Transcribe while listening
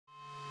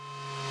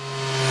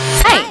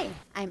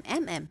I'm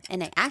MM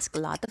and I ask a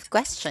lot of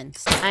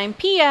questions. I'm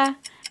Pia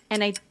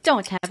and I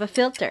don't have a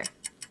filter.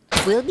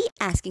 We'll be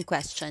asking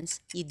questions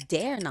you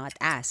dare not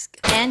ask.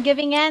 And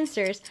giving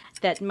answers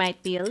that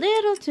might be a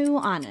little too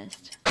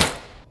honest.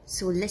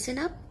 So listen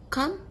up,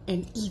 come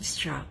and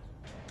eavesdrop.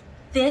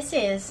 This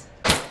is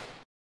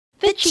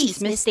the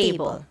Chismis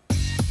Table.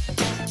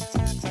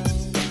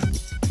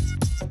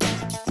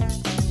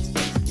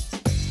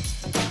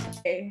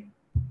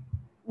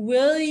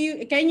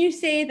 Can you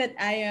say that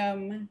I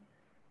am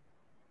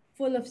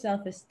full of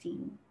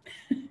self-esteem?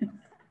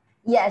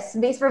 Yes,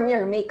 based from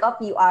your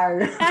makeup, you are.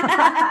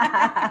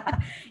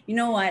 You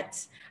know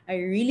what? I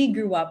really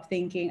grew up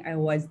thinking I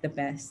was the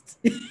best.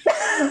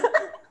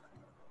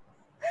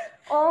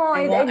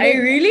 I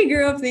really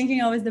grew up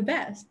thinking I was the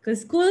best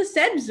because school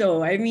said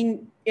so. I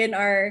mean, in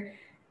our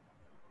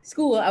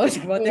school, I was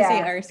about to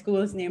say our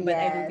school's name, but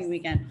I don't think we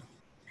can.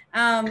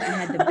 I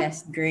had the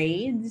best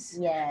grades.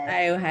 Yes.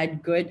 I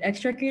had good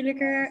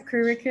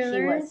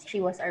extracurriculars.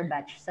 She was our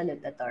batch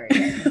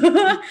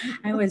salutatorian.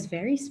 I was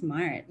very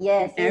smart.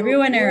 Yes.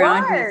 Everyone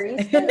around me.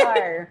 You still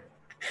are.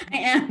 I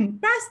am.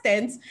 Past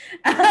tense.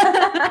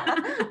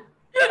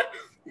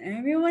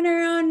 Everyone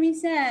around me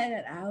said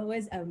that I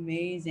was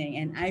amazing,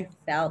 and I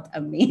felt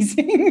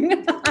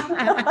amazing.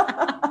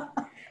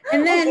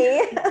 And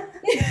then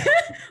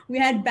we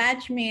had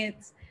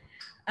batchmates.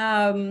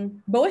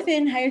 Both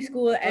in high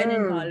school and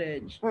in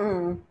college.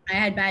 I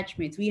had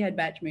batchmates. We had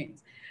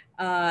batchmates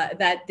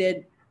that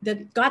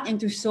got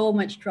into so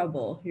much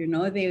trouble. You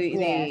know,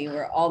 they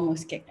were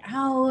almost kicked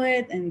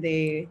out, and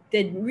they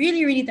did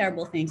really, really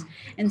terrible things.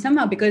 And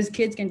somehow, because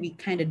kids can be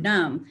kind of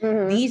dumb,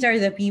 these are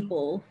the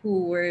people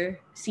who were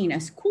seen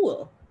as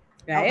cool,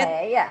 right?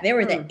 Okay, yeah. They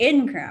were the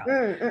in crowd.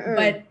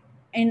 But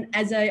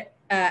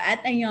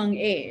at a young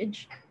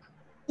age,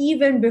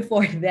 even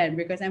before then,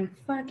 because I'm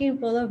fucking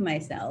full of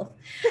myself,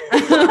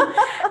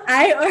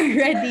 I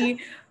already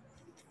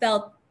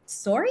felt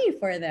sorry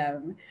for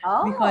them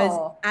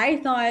because I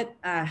thought,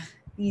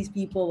 these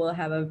people will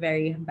have a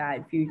very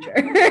bad future.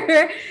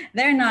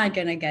 They're not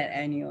gonna get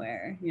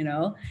anywhere, you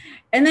know?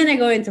 And then I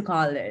go into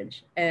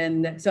college.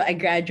 And so I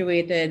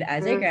graduated I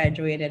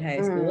graduated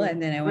high school,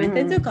 and then I went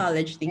into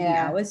college thinking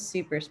I was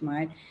super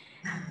smart.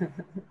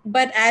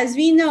 But as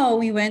we know,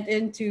 we went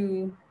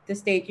into the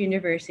state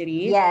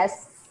university.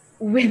 Yes.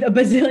 With a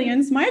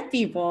bazillion smart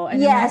people.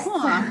 And yes.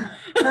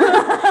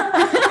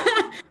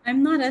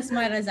 I'm not as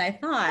smart as I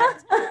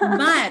thought.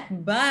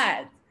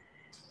 But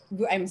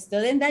I'm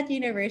still in that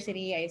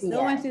university. I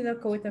still went to the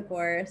quota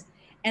course.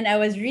 And I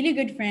was really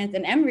good friends,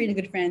 and I'm really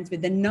good friends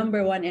with the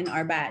number one in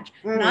our batch.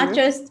 Not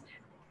just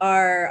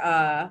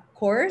our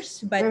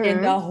course, but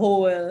in the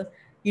whole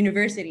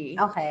university.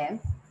 Okay.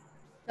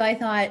 So I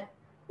thought,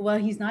 well,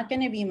 he's not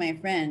going to be my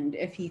friend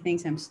if he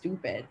thinks I'm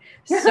stupid.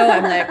 So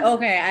I'm like,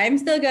 okay, I'm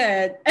still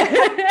good.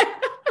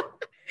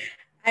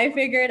 I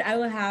figured I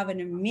will have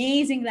an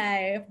amazing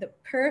life, the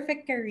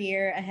perfect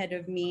career ahead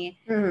of me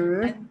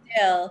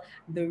until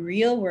the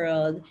real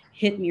world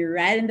hit me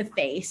right in the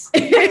face.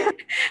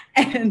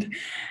 And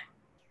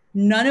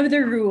none of the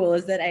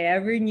rules that I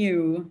ever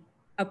knew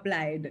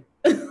applied.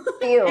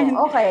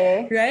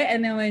 Okay. Right?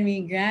 And then when we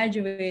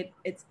graduate,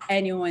 it's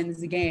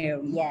anyone's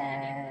game.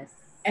 Yes.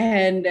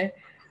 And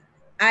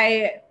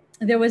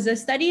there was a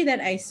study that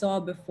I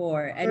saw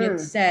before, and it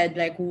said,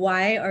 like,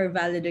 why are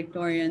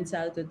valedictorians,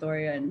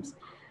 salutatorians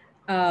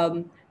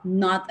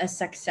not as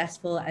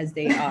successful as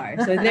they are?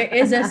 So there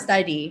is a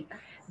study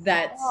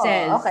that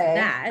says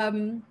that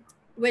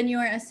when you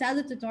are a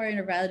salutatorian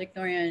or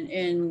valedictorian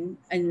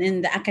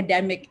in the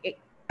academic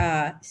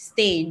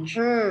stage,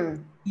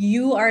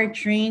 you are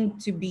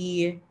trained to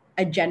be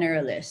a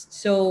generalist.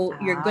 So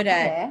you're good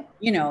at,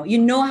 you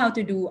know how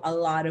to do a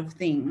lot of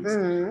things.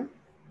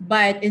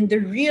 But in the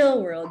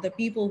real world, the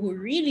people who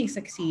really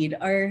succeed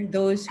are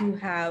those who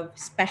have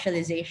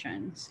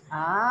specializations.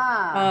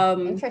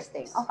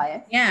 Interesting.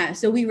 Okay. Yeah,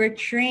 so we were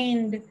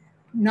trained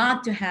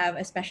not to have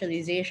a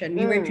specialization.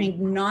 We were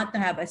trained not to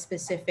have a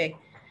specific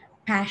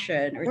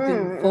passion or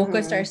to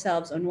focus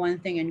ourselves on one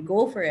thing and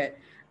go for it.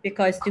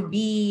 Because to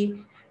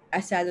be a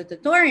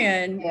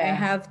salutatorian, I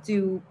have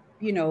to,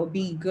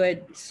 be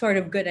sort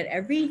of good at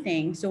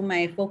everything. So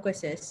my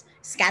focus is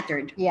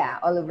scattered. Yeah,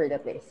 all over the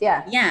place.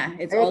 Yeah. Yeah,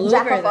 it's all over.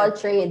 Jack of all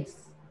trades,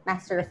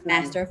 master of none.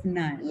 Master of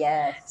none.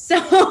 Yes. So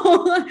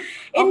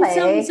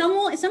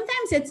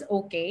sometimes it's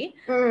okay,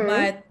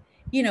 but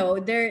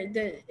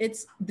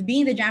it's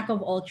being the jack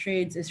of all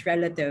trades is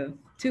relative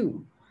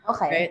too.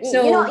 Okay. Right?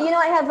 So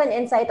I have an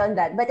insight on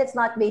that, but it's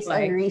not based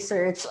on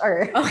research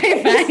or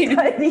okay, fine.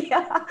 study.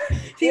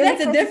 See,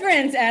 that's a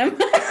difference, Em.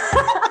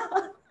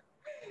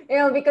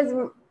 Because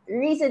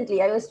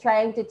recently I was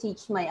trying to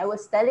I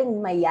was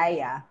telling my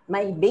yaya,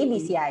 my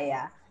baby's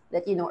yaya,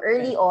 that,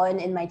 early on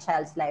in my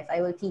child's life, I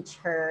will teach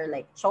her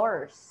like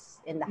chores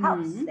in the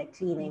house, like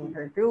cleaning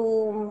her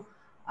room,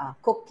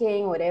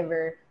 cooking,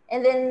 whatever.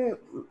 And then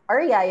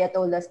our yaya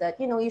told us that,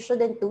 you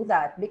shouldn't do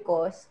that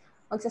because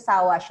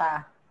magsasawa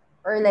siya.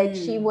 Or like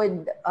she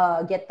would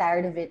get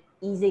tired of it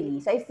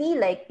easily. So I feel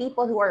like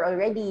people who are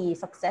already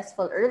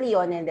successful early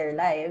on in their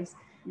lives,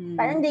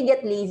 parang they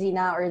get lazy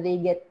na, or they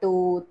get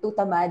too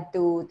tamad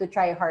to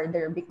try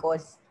harder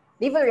because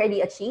they've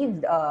already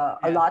achieved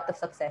a lot of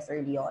success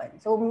early on.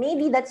 So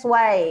maybe that's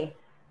why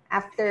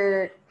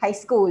after high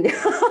school.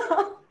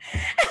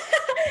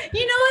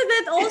 You know what?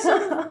 That also,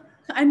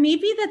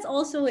 maybe that's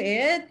also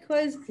it.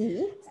 Because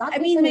See, it's not I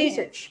based mean, on my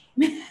research.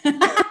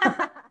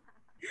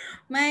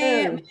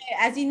 my,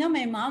 as you know,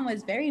 my mom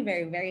was very,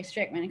 very, very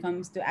strict when it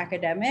comes to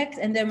academics.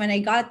 And then when I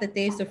got the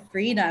taste of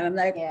freedom, I'm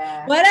like,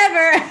 Yeah.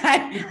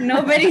 whatever.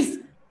 Nobody's,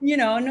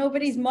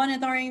 nobody's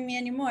monitoring me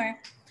anymore.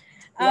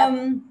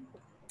 Yep.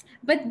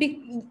 But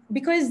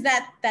because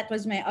that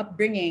was my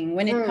upbringing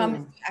when it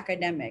comes to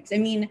academics. I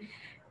mean,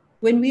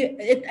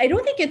 I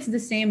don't think it's the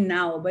same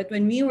now, but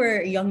when we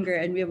were younger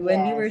and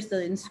when we were Yes. still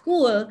in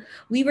school,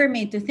 we were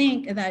made to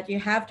think that you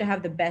have to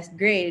have the best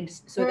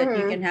grades so that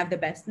you can have the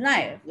best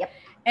life. Yep.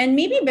 And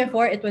maybe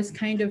before it was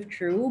kind of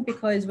true,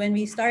 because when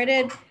we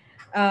started,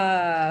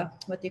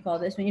 what do you call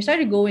this? When you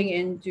started going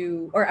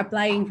into or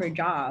applying for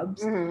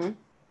jobs,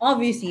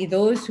 obviously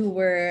those who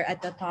were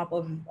at the top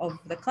of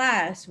the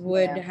class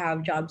would Yeah.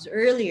 have jobs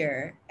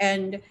earlier.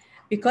 And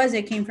because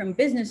I came from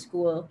business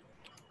school,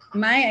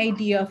 my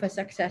idea of a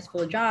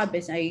successful job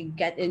is I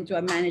get into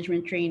a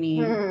management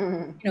training,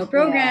 Yeah.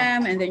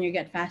 program, and then you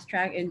get fast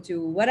track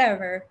into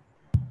whatever.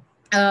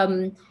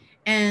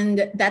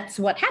 And that's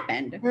what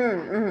happened.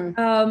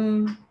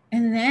 And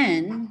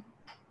then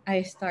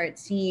I start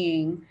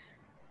seeing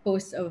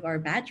posts of our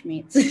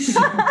batchmates.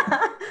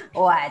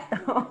 What?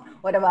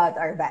 What about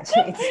our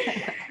batchmates?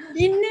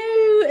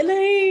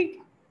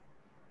 Like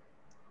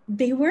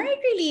they weren't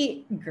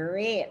really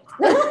great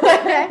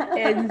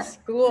in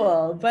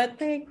school, but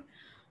like,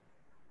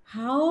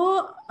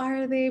 how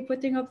are they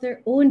putting up their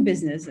own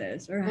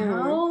businesses, or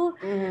how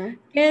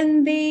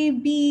can they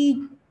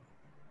be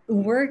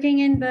working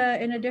in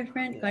a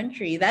different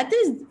country? That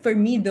is for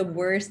me the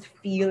worst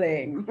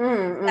feeling.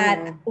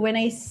 That when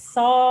I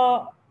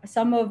saw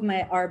some of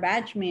our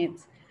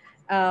batchmates,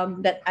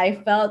 that I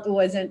felt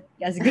wasn't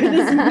as good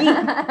as me,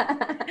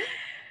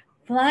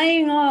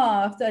 flying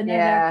off to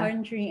another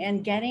country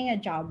and getting a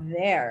job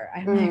there.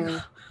 I'm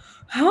like,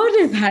 how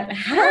did that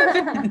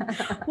happen?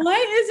 Why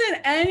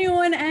isn't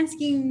anyone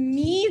asking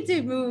me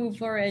to move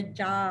for a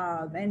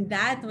job? And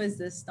that was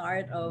the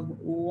start of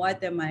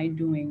what am I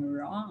doing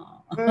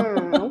wrong?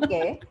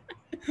 Okay.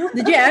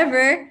 Did you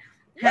ever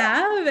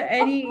have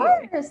any?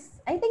 Of course.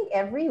 I think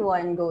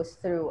everyone goes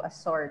through a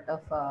sort of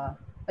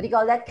what do you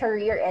call that?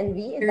 Career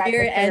envy? Is that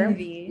Career the term?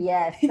 envy.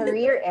 Yes,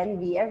 career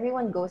envy.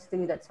 Everyone goes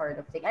through that sort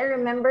of thing. I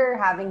remember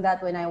having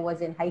that when I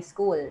was in high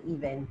school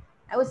even.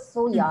 I was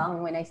so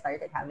young when I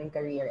started having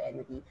career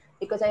envy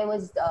because I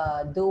was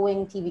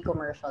doing TV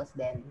commercials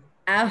then.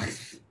 Ah,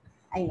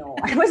 I know.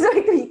 I was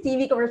doing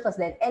TV commercials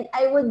then, and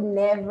I would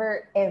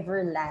never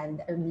ever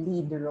land a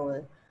lead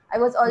role. I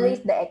was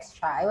always the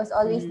extra. I was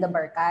always the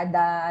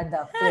barkada,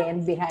 the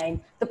friend behind,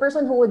 the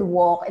person who would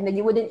walk and then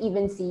you wouldn't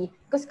even see,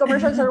 because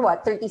commercials are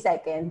what, 30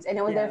 seconds, and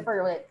I was there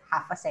for like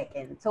half a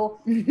second. So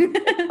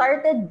it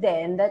started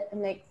then that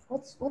I'm like,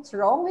 what's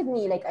wrong with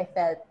me? Like I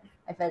felt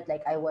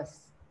like I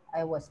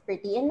was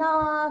pretty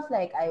enough,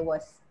 like I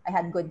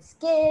had good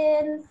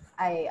skin,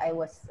 I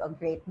was a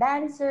great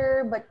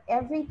dancer, but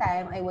every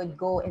time I would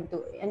go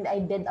into, and I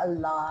did a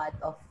lot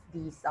of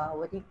these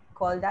what do you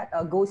call that,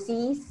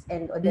 go-sees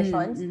and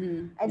auditions.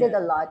 I did a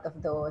lot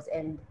of those,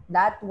 and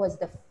that was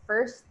the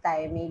first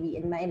time maybe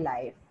in my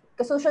life,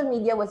 because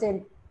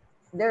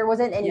there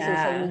wasn't any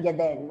social media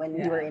then when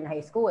we were in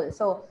high school.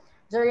 So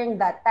during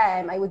that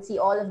time, I would see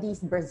all of these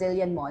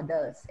Brazilian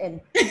models,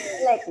 and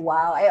like,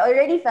 wow, I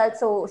already felt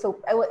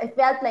I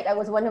felt like I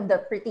was one of the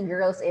pretty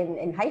girls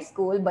in high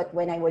school. But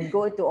when I would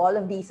go to all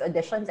of these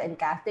auditions and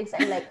castings,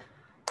 I'm like,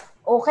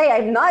 okay,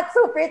 I'm not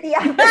so pretty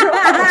after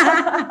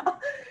all.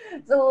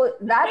 So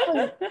that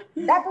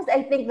was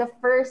I think the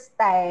first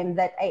time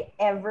that I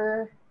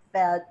ever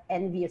felt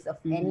envious of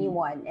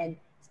anyone, and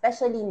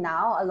especially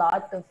now a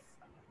lot of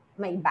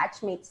my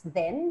batchmates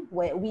then,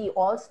 when we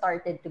all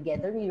started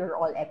together, we were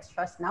all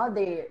extras. Now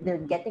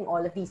they're getting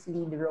all of these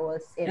lead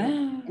roles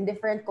in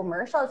different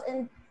commercials,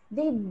 and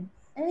they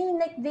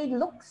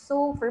look,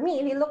 so for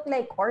me they look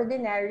like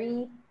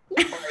ordinary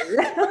people.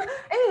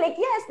 I mean, like,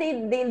 yes,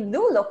 they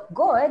do look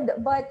good,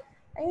 but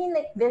I mean,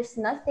 like, there's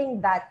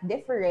nothing that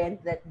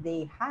different that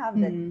they have.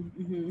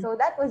 So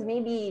that was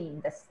maybe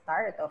the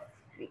start of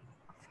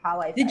how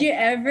I Did felt you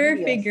ever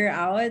envious. figure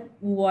out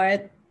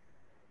what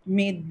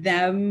made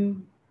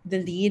them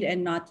the lead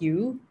and not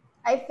you?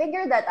 I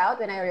figured that out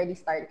when I already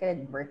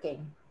started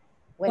working.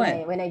 When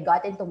I What? when I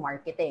got into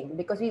marketing,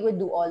 because we would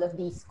do all of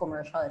these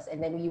commercials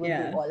and then we would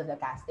do all of the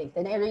castings.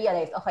 Then I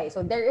realized, okay,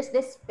 so there is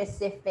this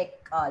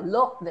specific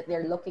look that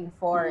they're looking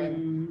for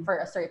and for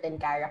a certain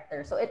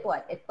character. So it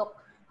took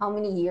how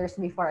many years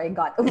before I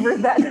got over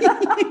that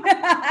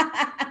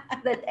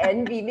that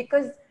envy,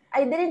 because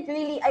I didn't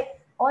really I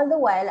all the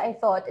while I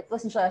thought it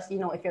was just,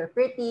 if you're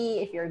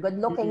pretty, if you're good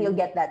looking, you'll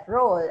get that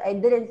role. I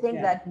didn't think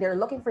that they're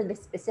looking for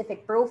this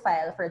specific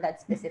profile for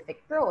that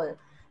specific role.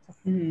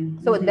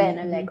 So then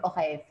I'm like,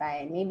 okay,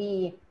 fine.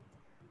 Maybe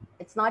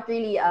it's not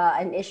really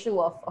an issue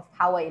of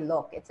how I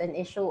look. It's an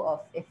issue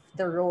of if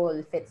the role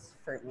fits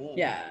for me.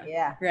 Yeah.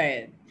 Yeah.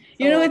 Right.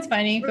 You know, So, it's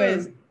funny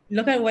because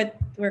look at what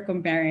we're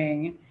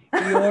comparing.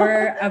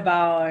 You're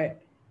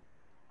about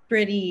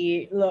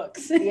pretty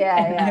looks Yeah,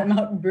 and yeah. I'm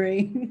out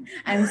brain.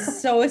 I'm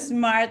so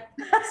smart,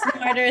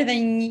 smarter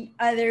than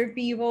other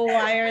people.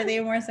 Why are they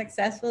more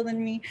successful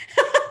than me?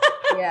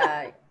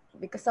 Yeah,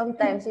 because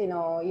sometimes you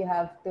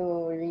have to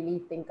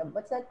really think of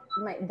what's the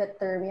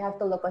term. You have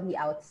to look on the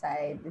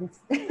outside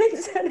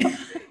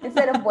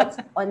instead of what's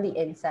on the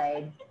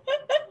inside.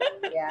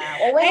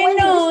 Yeah. Well, when I when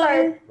did you know.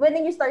 start when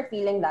did you start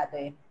feeling that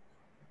way?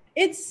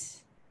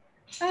 It's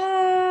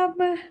um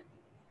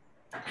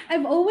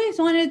I've always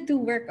wanted to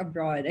work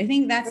abroad. I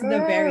think that's the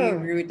very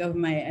Mm. root of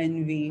my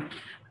envy.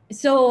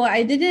 So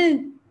I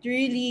didn't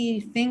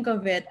really think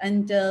of it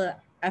until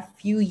a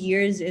few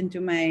years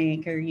into my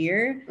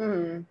career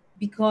Mm.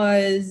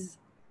 because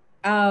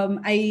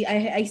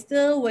I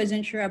still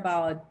wasn't sure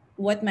about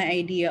what my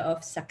idea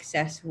of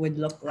success would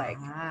look like.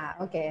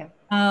 Okay.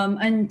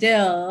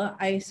 Until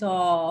I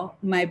saw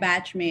my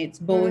batchmates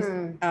both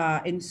Mm.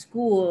 in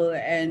school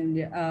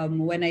and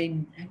when I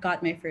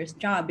got my first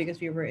job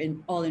because we were in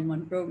all in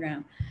one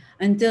program,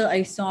 until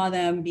I saw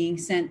them being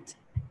sent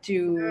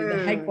to the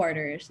Mm.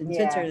 headquarters in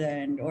Yeah.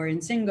 Switzerland or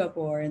in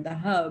Singapore in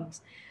the hubs.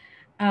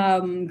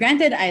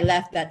 Granted, I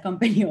left that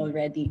company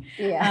already,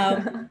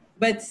 Yeah.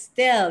 but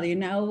still,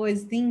 I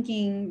was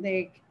thinking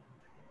like,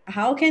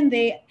 how can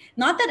they?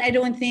 Not that I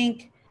don't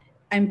think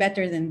I'm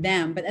better than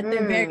them, but at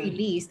the very Mm.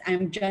 least,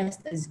 I'm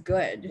just as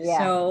good. Yeah.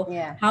 So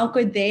Yeah. how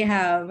could they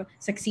have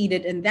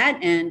succeeded in that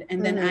end,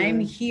 and then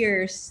I'm Mm.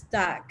 here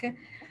stuck,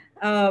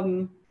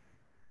 um,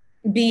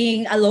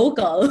 being a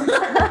local,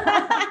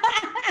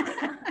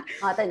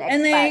 Not an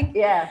and expat. like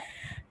Yeah.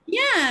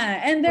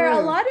 yeah, and there are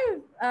a Mm. lot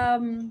of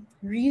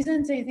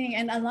reasons I think,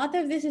 and a lot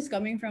of this is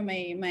coming from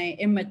my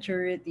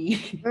immaturity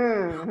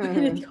when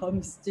Mm. it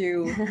comes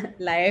to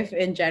life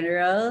in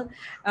general.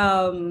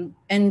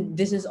 And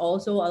this is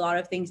also a lot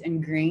of things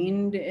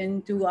ingrained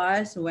into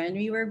us when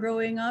we were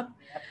growing up.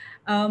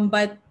 Yep.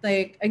 But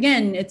like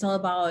again, it's all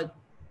about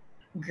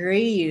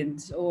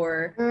grades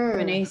or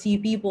when Mm. I see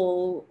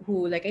people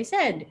who, like I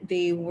said,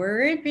 they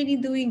weren't really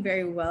doing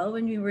very well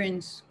when we were in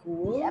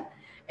school. Yep.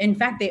 In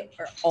fact, they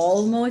are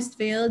almost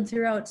failed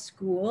throughout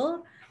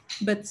school,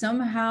 but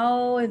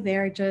somehow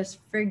they're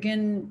just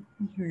friggin'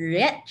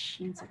 rich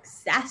and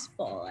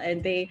successful,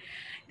 and they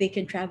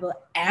can travel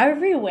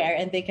everywhere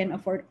and they can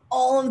afford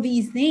all of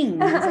these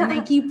things. And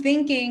I keep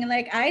thinking,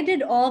 like, I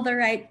did all the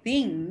right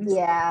things.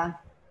 Yeah.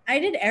 I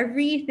did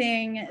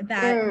everything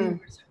that we Mm.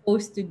 were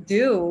supposed to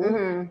do,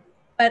 Mm-hmm.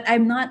 but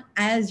I'm not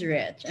as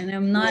rich and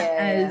I'm not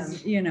Yeah.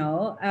 Yeah.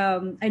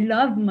 as, I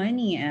love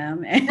money, I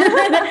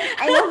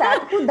know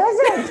that. Who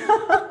doesn't?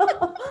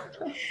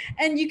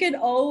 and you could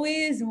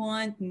always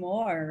want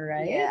more,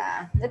 right?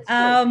 Yeah, that's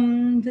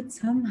true. But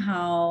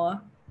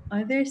somehow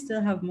others still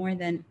have more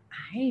than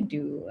I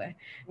do. And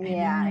I'm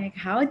Yeah. like,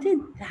 how did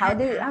How that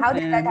did that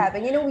happen?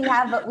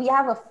 happen? We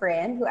have a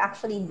friend who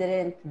actually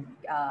didn't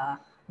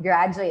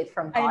graduate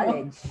from I know.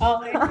 college. Oh,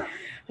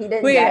 He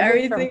didn't wait, are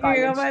graduate we from thinking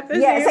college. about the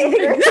Yes, I same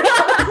think we're person?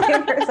 thinking about the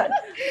same person.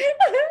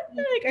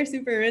 Like our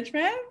super rich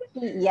man?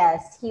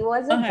 Yes, he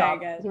was Oh a my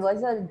job. god. He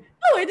was a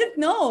Oh, I didn't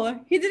know.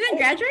 He didn't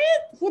I-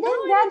 graduate? he Oh, didn't I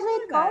didn't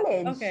graduate know that.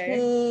 college.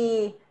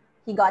 Okay.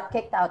 He got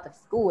kicked out of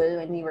school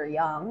when we were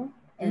young,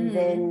 and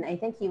then Mm. I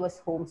think he was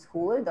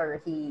homeschooled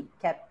or he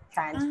kept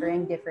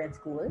transferring Ah. different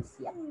schools.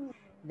 Yeah.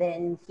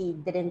 Then he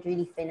didn't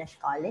really finish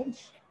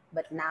college,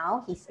 but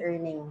now he's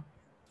earning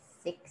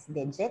 6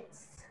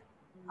 digits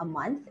a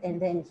month, and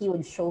then he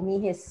would show me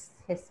his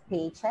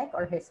paycheck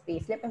or his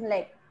payslip. I'm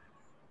like,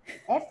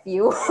 F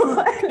you.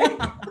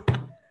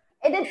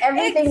 I did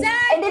everything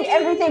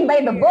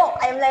by the Exactly. book.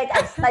 I'm like,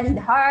 I studied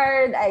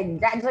hard, I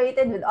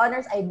graduated with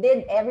honors, I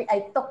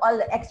took all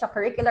the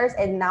extracurriculars,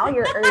 and now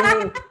you're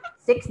earning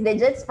 6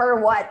 digits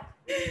for what?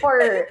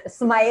 For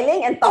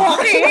smiling and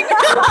talking.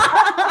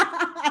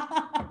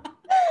 Talking.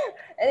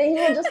 And then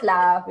he would just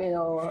laugh.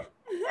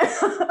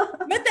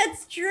 But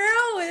that's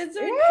true. It's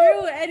so Right?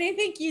 true. And I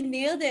think you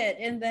nailed it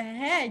in the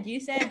head. You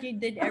said you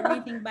did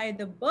everything by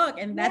the book,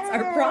 and that's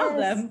our Yes.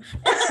 problem.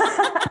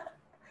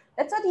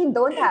 That's what you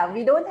don't have.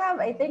 We don't have,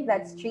 I think,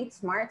 that street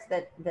smarts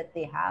that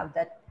they have,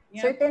 that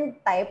Yep. certain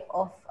type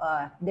of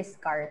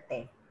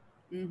discarte.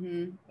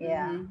 Mm-hmm.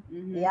 Yeah.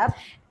 Mm-hmm. Yep.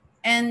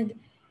 And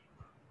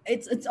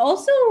it's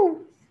also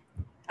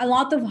a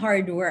lot of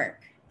hard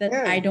work that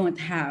I don't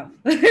have.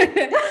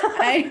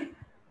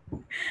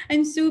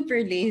 I'm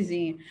super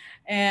lazy,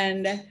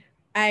 and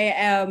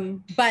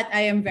but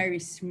I am very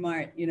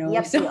smart,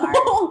 Yep, So you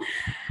are.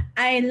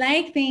 I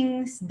like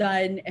things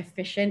done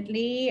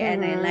efficiently,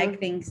 and I like Mhm.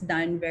 things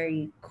done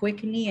very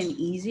quickly and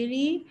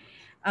easily.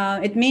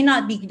 It may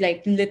not be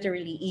like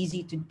literally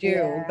easy to do,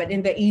 Yeah. but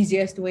in the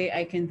easiest way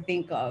I can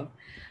think of.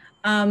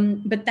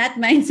 But that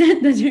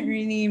mindset doesn't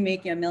really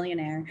make you a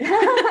millionaire.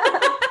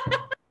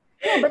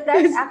 No, but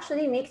that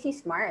actually makes you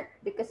smart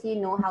because you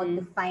know how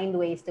to find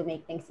ways to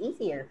make things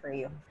easier for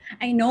you.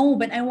 I know,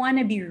 but I want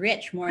to be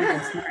rich more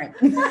than smart.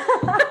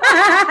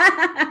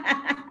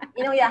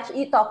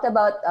 You talked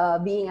about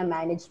being a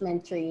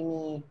management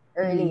trainee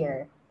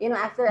earlier.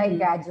 After I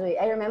graduate,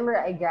 I remember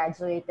I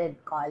graduated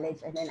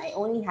college and then I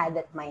only had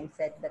that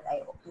mindset that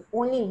I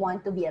only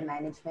want to be a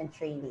management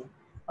trainee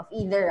of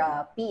either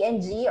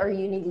P&G or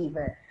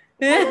Unilever.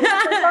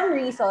 For some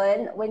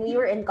reason, when we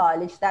were in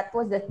college, that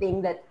was the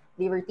thing that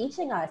they were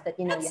teaching us that,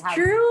 you That's have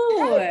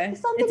true. right,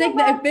 something It's like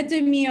the about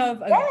epitome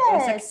of a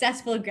yes.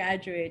 successful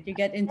graduate. You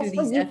get into Yes,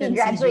 these pag UP FMCG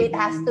graduate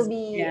has to brands.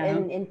 be Yeah.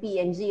 in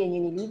P&G and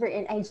Unilever,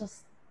 and I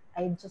just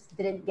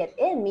didn't get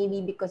in. Maybe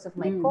because of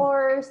my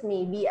course,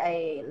 maybe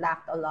I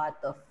lacked a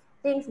lot of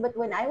things. But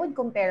when I would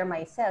compare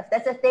myself,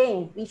 that's the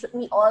thing.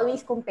 We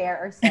always compare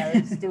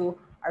ourselves to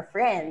our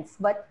friends,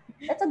 but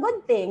that's a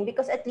good thing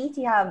because at least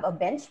you have a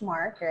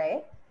benchmark,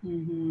 right?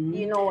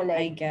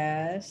 I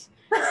guess.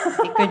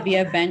 It could be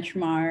a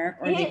benchmark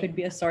or they could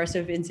be a source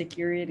of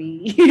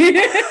insecurity.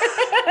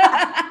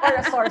 or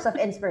a source of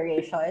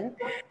inspiration.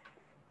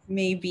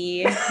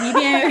 Maybe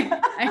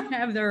I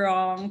have the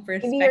wrong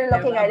perspective. Maybe you're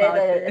looking at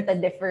it at a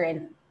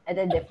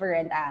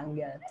different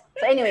angle.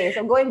 So anyway,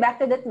 so going back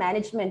to that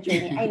management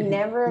training, I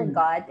never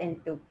got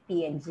into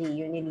P&G,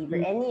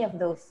 Unilever, any of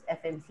those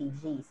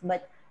FMCGs,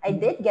 but I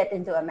did get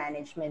into a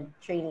management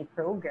trainee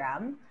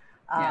program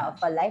of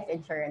a life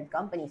insurance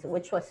company, so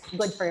which was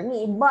good for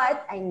me.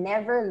 But I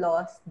never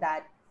lost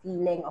that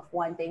feeling of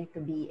wanting to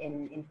be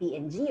in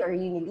P&G or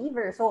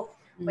Unilever. So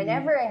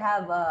whenever I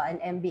have an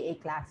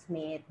MBA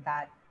classmate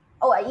that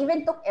I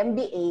even took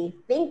MBA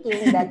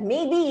thinking that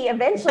maybe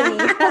eventually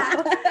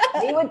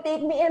they would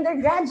take me in their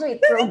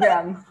graduate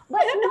program.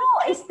 But no,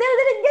 I still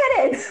didn't get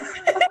it.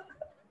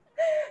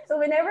 So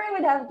whenever I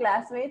would have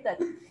classmates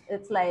that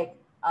it's like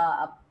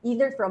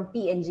either from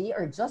P&G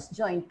or just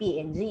joined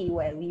P&G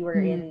while we were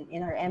in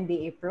our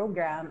MBA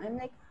program, I'm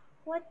like,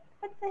 what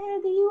the hell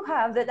do you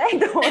have that I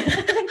don't?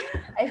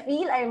 I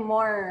feel I'm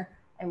more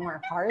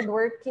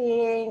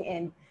hardworking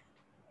and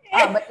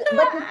but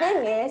the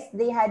thing is,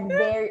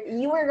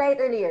 you were right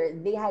earlier,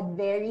 they had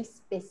very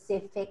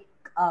specific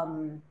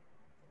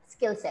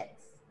skill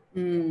sets.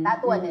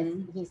 That one is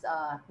he's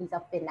a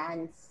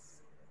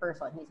finance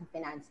person, he's a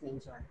finance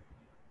major.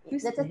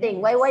 That's the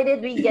thing. Why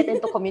did we get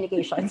into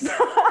communications?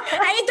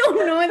 I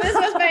don't know. This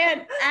was by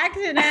an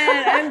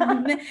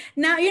accident.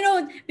 Now,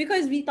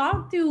 because we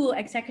talk to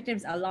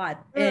executives a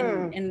lot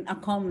in a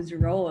comms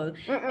role.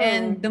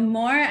 And the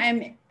more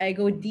I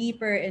go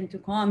deeper into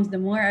comms, the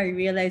more I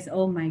realize,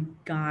 oh my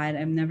God,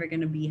 I'm never going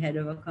to be head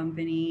of a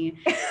company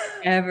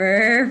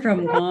ever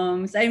from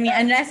comms. I mean,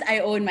 unless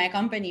I own my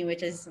company,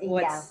 which is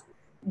what's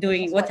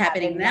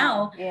happening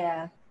now.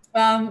 Yeah.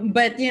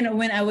 But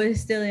when I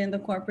was still in the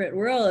corporate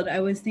world,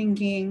 I was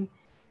thinking,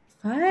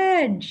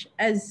 fudge,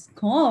 as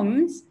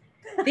comms,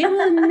 they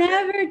will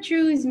never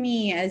choose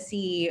me as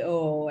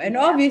CEO. And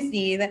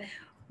obviously,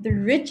 the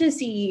richest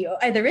CEO,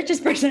 the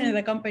richest person in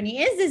the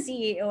company is the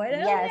CEO,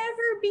 and I'll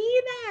never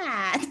be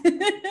that.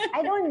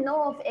 I don't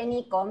know of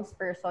any comms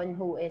person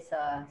who is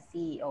a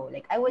CEO.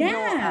 Like I would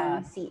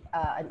know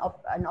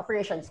an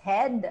operations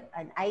head,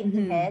 an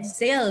IT head,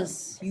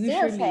 sales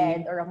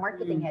head, or a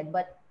marketing head,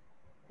 but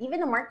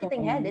even a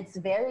marketing head, it's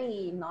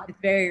very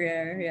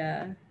rare,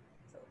 yeah.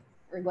 So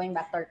we're going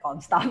back to our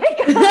comms topic.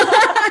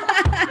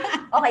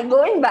 Okay,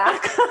 going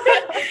back.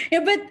 Yeah,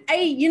 but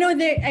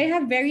I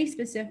have very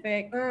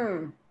specific,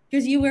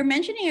 because you were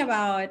mentioning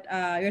about,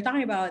 you're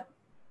talking about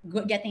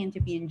getting into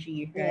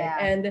P&G, right? Yeah.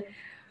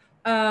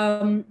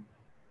 And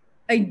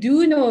I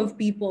do know of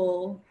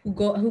people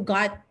who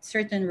got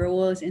certain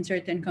roles in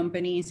certain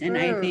companies, and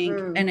I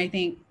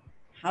think,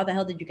 how the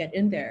hell did you get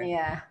in there?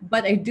 Yeah.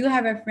 But I do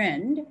have a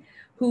friend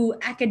who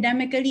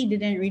academically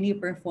didn't really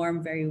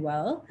perform very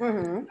well.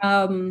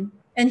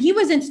 And he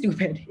wasn't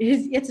stupid.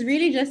 It's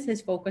really just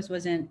his focus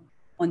wasn't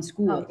on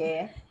school.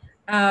 Okay.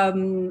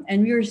 And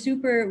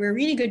we're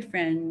really good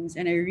friends,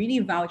 and I really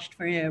vouched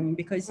for him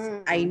because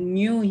I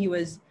knew he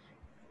was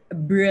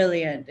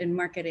brilliant in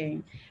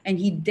marketing, and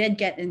he did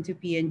get into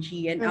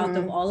P&G, and out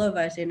of all of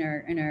us in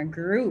our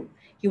group,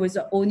 he was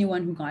the only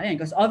one who got in,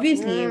 because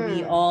obviously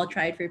we all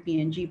tried for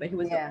P&G, but he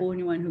was the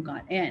only one who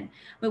got in.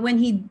 But when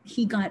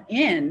he got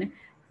in,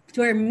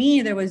 for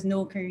me, there was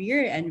no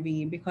career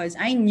envy because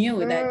I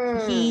knew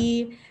that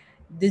he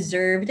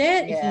deserved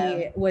it.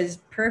 He was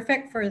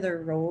perfect for the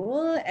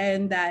role,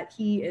 and that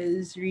he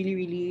is really,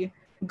 really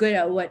good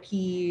at what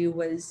he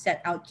was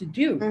set out to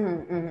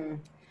do.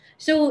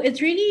 So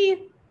it's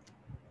really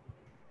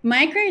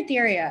my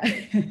criteria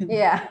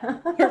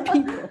for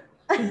people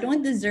who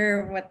don't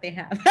deserve what they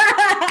have.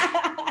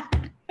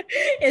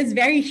 Is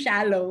very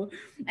shallow.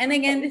 And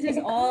again, this is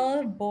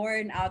all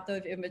born out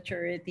of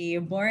immaturity,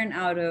 born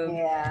out of,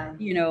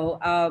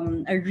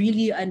 a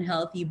really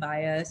unhealthy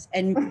bias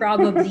and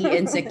probably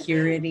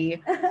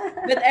insecurity.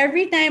 But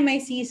every time I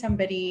see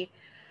somebody,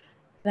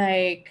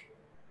 like,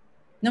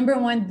 number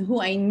one,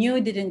 who I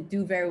knew didn't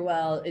do very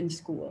well in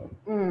school,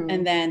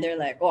 and then they're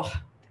like, oh,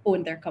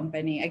 own their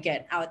company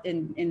again out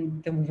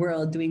in the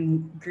world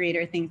doing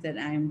greater things than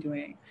I'm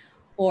doing.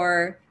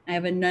 Or I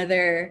have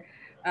another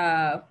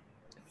uh,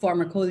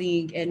 former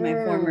colleague in my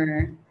Mm.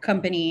 former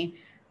company.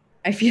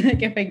 I feel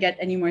like if I get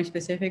any more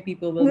specific,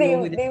 people will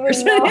know who this They would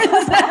person know.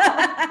 is.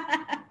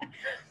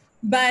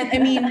 But I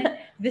mean,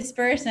 this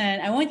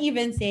person, I won't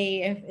even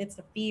say if it's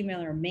a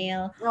female or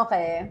male.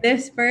 Okay.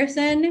 This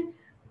person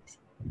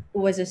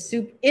is a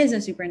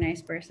super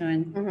nice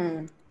person.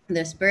 Mm-hmm.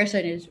 This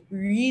person is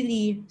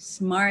really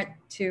smart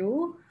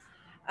too.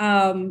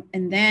 And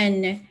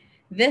then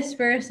this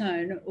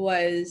person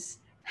was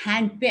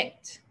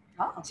handpicked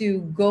Oh. to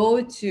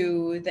go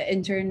to the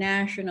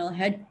international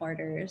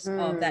headquarters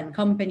of that Mm.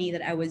 company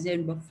that I was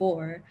in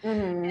before.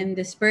 Mm-hmm. And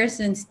this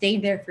person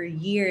stayed there for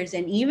years.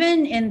 And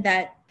even in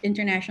that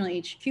international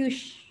HQ,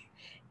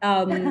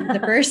 the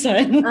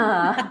person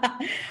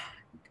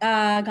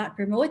Uh-huh. got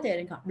promoted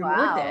and got Wow.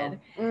 promoted.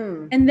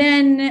 Mm. And then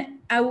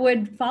I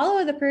would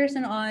follow the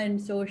person on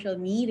social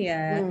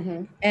media,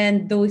 Mm-hmm.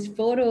 and those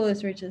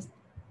photos were just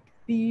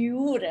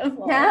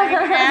beautiful.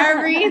 Like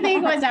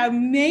everything was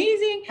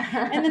amazing.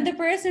 And then the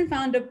person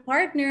found a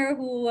partner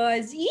who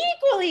was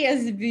equally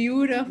as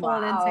beautiful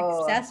and Wow.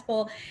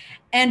 successful.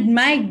 And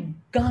my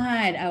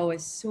God, I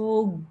was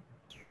so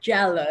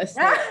jealous.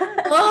 Like,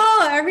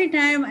 oh, every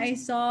time I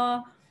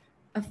saw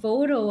a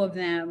photo of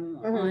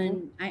them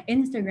Mm-hmm. on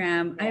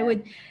Instagram,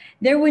 Yeah.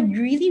 there would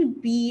really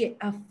be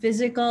a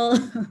physical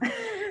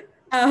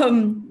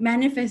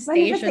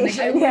manifestation. Like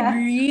I Manifestation, would yeah.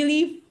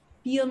 really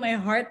feel my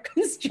heart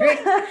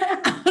constrict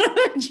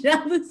out of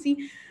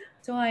jealousy.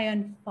 So I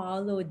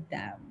unfollowed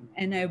them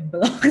and I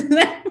blocked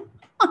them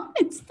on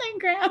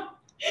Instagram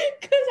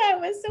because I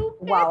was so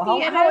petty. Wow.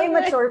 And How I was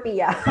like, immature,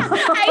 Pia.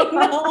 I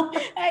know.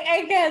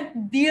 I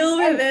can't deal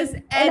with this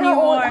And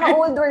anymore. how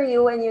old were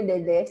you when you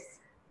did this?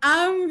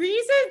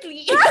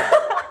 Recently.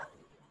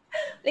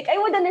 Like, I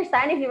would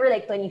understand if you were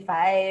like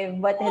 25,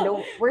 but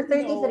hello, we're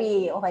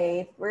 33. No.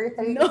 Okay, we're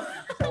 33 No. years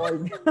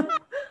old.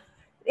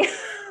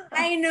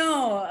 I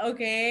know,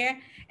 okay.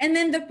 And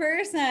then the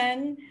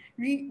person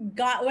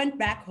went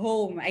back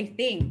home, I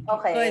think,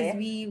 because Okay.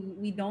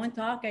 we don't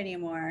talk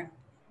anymore,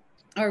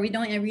 or we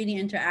don't really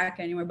interact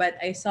anymore. But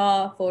I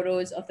saw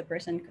photos of the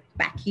person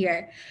back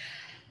here.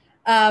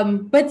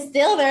 But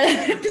still,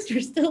 they're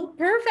still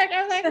perfect.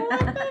 I was like, what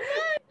the heck?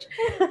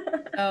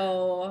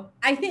 So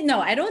I think no,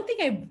 I don't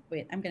think I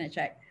wait. I'm gonna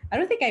check. I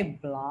don't think I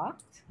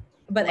blocked,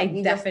 but I What,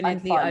 you just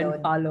definitely unfollowed?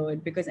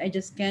 unfollowed because I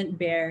just can't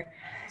bear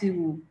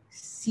to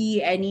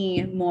see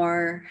any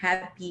more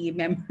happy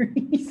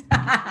memories,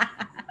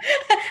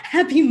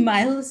 happy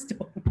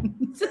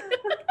milestones.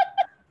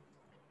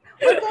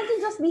 Why can't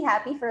you just be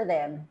happy for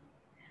them?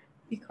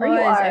 Or you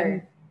Because are?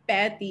 I'm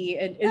petty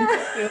and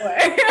insecure.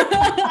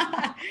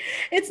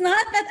 It's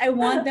not that I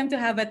want them to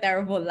have a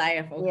terrible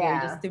life, okay?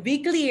 Yeah. Just to be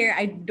clear,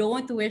 I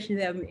don't wish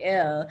them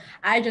ill.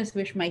 I just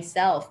wish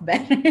myself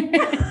better.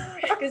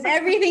 Because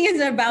everything is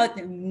about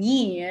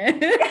me. And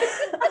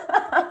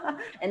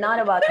not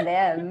about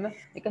them.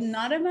 Because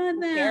Not about who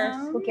cares?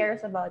 them. Who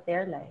cares about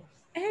their lives?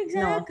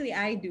 Exactly,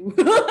 I do.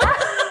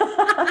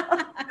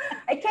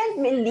 I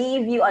can't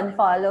believe you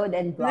unfollowed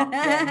and blocked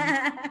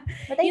them.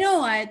 But You know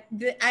what?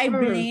 I Mm.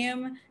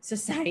 blame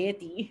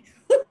society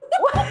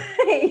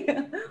Why?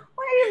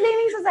 Why are you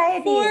blaming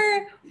society?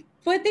 for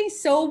putting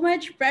so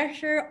much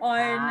pressure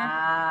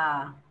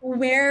on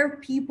where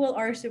people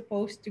are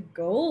supposed to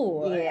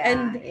go. Yeah,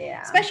 And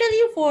yeah.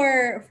 especially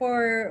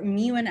for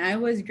me when I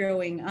was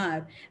growing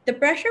up, the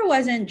pressure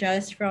wasn't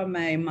just from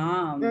my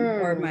mom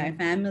or my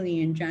family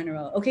in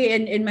general. Okay,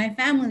 in my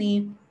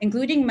family,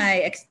 including my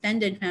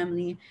extended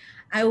family,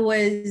 I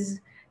was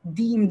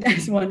deemed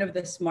as one of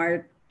the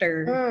smarter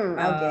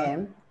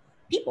Okay.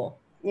 people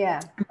Yeah.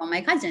 among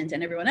my cousins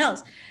and everyone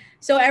else.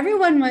 So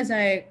everyone was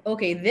like,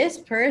 okay, this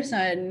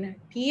person,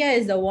 Pia,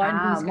 is the one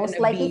who's Most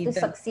gonna likely be to the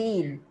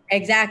succeed.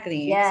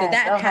 exactly. So Yes,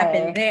 that okay.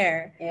 happened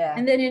there. Yeah.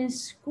 And then in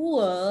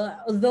school,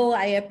 although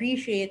I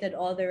appreciated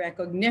all the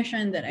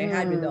recognition that I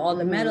had with all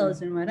the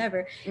medals and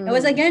whatever, it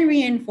was again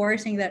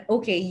reinforcing that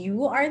okay,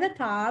 you are the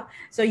top,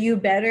 so you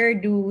better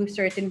do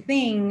certain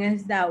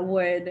things that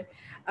would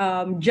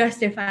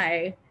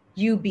justify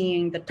you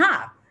being the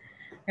top,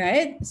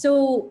 right?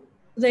 So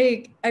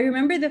like I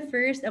remember the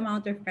first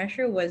amount of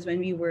pressure was when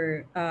we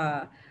were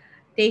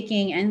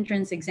taking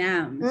entrance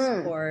exams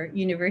for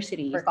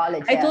universities. For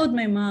college, I yeah. told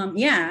my mom,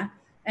 yeah,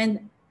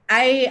 and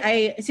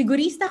I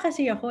sigurista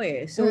kasi ako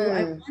eh. So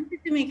I wanted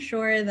to make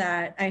sure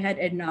that I had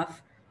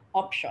enough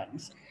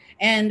options.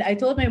 And I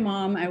told my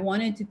mom I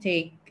wanted to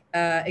take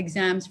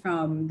exams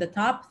from the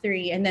top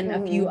 3 and then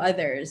a few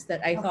others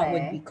that I thought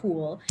would be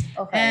cool.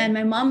 Okay. And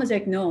my mom was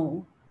like,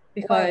 no,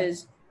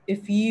 because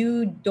if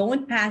you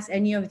don't pass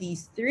any of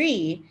these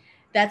 3,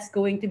 that's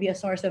going to be a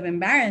source of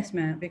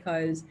embarrassment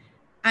because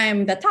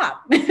I'm the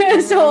top.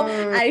 So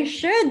I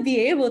should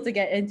be able to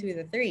get into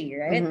the 3,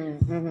 right?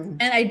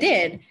 And I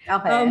did.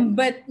 Okay.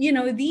 But you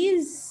know,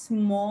 these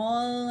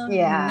small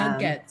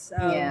nuggets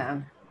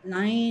of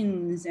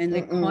lines and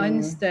the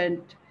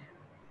constant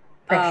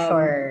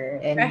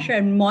pressure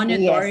and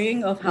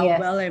monitoring of how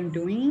well I'm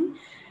doing.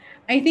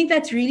 I think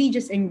that's really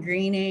just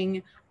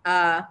ingraining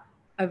a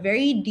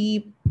very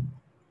deep,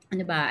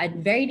 ano ba, a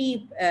very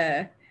deep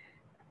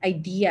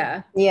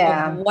idea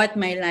of what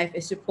my life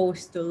is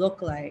supposed to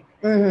look like.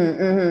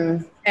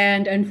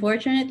 And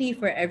unfortunately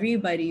for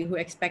everybody who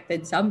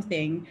expected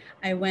something,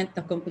 I went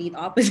the complete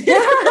opposite.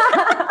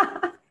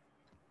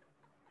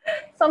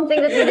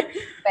 Something that they didn't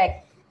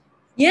expect.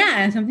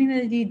 Yeah, something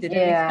that they didn't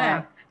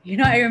expect. You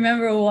know, I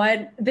remember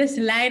this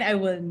line I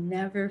will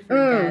never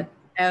forget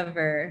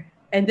ever.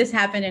 And this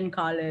happened in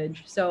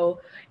college. So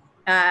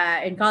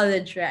in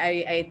college,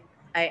 I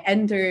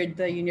entered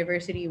the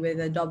university with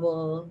a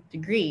double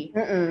degree,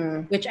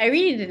 which I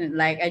really didn't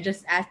like. I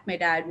just asked my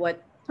dad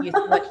what he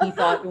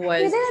thought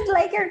was. You didn't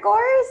like your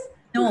course?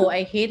 No,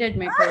 I hated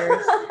my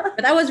course,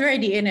 but I was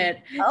already in it.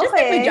 Just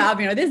like my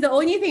job, you know, this is the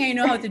only thing I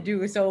know how to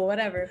do. So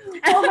whatever.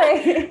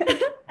 Okay.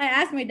 I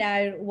asked my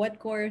dad what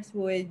course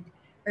would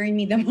earn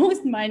me the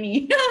most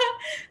money.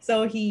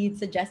 So he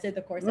suggested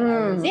the course that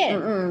I was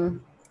in,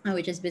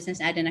 which is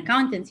business ad and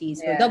accountancy.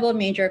 So double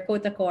major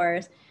quota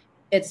course.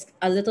 It's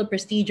a little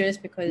prestigious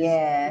because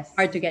it's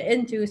hard to get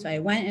into. So I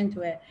went into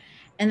it.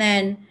 And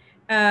then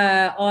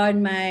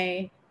on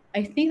my,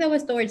 I think that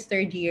was towards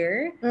third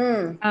year,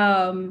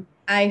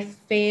 I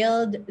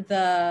failed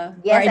the,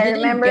 yes, I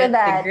didn't get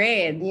the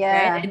grade.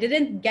 Yeah. Right? I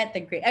didn't get the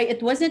grade.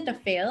 It wasn't a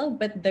fail,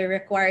 but the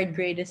required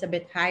grade is a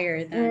bit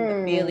higher than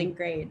the failing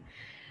grade.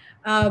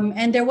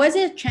 And there was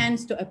a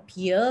chance to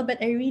appeal, but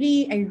I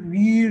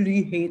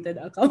really hated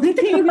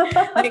accounting.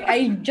 Like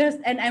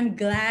and I'm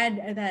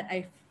glad that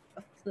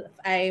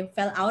I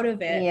fell out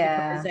of it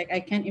because like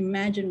I can't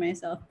imagine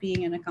myself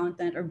being an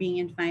accountant or being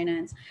in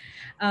finance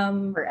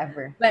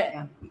forever. But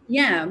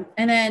and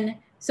then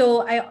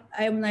so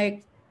I'm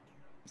like,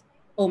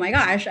 oh my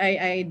gosh,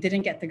 I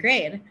didn't get the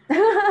grade.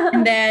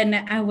 And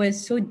then I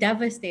was so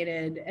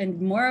devastated,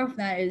 and more of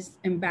that is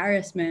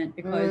embarrassment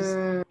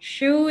because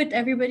shoot,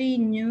 everybody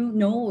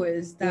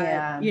knows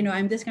that you know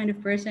I'm this kind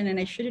of person and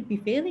I shouldn't be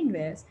failing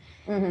this.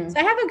 So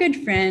I have a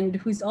good friend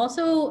who's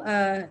also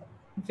a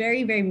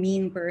very, very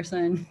mean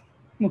person.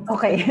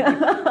 Okay.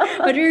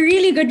 But we're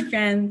really good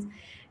friends.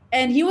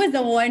 And he was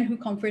the one who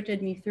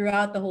comforted me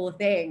throughout the whole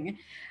thing.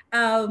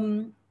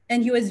 And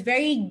he was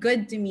very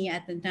good to me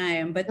at the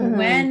time. But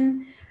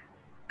when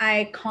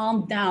I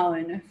calmed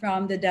down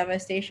from the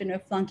devastation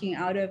of flunking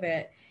out of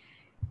it,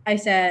 I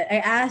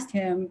asked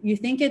him, you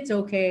think it's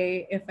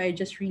okay if I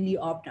just really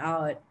opt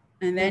out?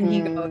 And then he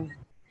goes,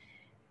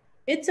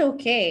 it's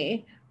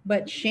okay,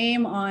 but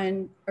shame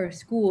on our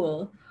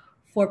school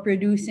for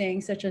producing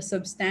such a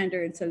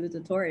substandard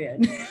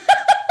salutatorian.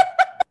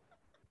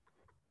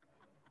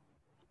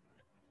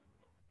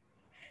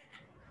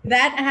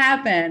 That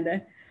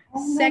happened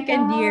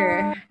second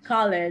year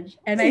college,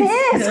 and I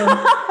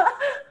still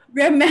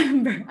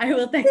remember. I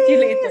will text you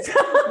later.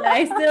 But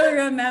I still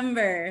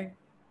remember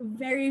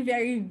very,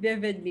 very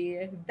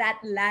vividly that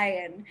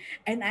line,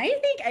 and I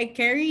think I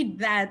carried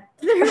that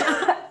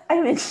throughout.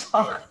 I'm in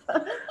shock.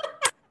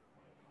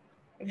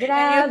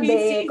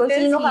 Grabe, kung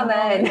sino ka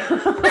man.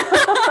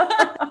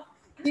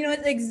 You know,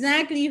 it's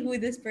exactly who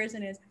this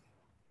person is.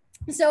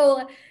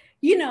 So,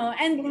 you know,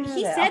 and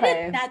he said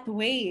it that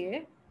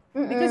way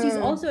because he's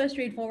also a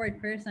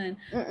straightforward person.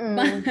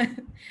 But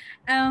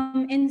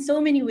in so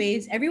many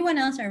ways, everyone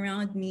else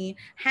around me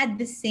had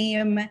the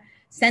same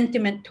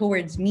sentiment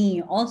towards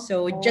me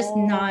also, just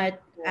not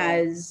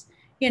as,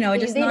 you know,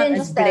 just not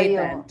as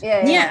blatant.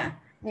 Yeah.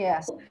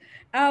 So,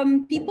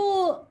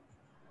 people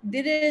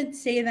didn't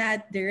say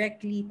that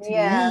directly to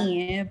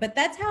me, but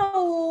that's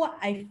how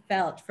I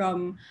felt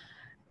from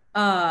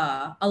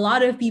a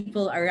lot of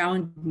people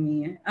around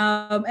me.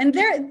 And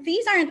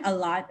these aren't a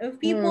lot of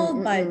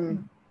people, but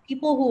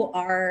people who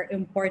are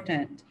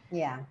important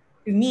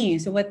to me.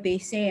 So what they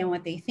say and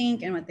what they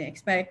think and what they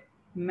expect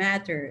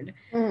mattered.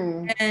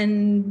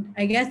 And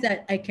I guess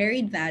that I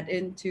carried that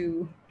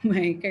into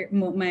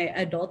my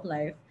adult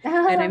life.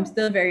 And I'm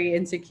still very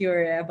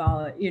insecure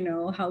about, you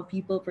know, how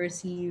people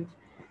perceive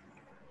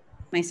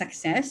my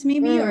success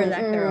maybe or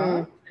lack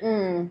thereof.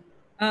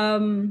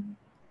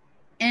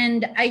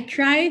 And I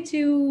try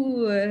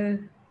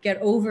to get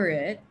over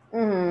it,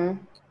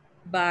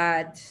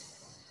 but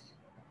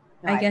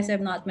I guess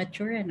I'm not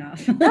mature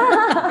enough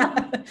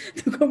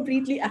to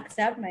completely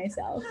accept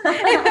myself.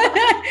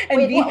 And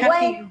wait, be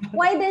happy.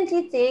 Why didn't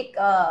you take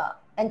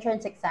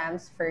entrance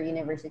exams for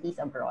universities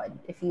abroad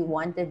if you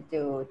wanted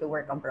to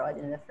work abroad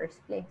in the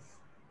first place?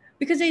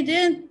 Because I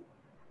didn't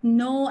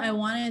know I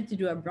wanted to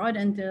do abroad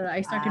until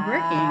I started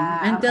working,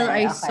 until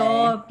I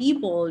saw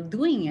people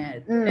doing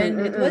it. And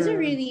it wasn't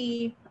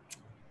really,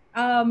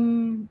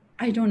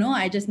 I don't know,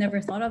 I just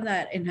never thought of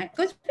that in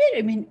because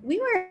I mean, we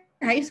were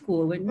high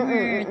school when we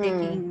were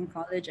taking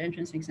college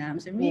entrance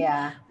exams. I mean,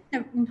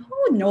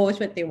 who knows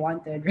what they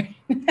wanted, right?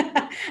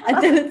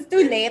 Until it's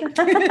too late.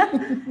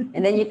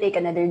 And then you take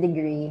another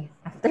degree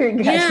after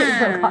you graduate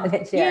from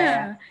college.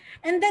 Yeah.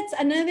 And that's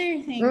another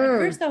thing.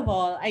 First of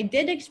all, I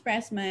did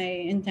express my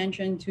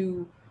intention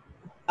to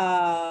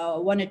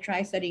want to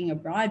try studying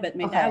abroad, but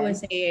my dad Okay.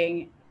 was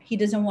saying he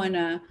doesn't want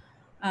to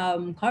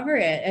cover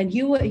it, and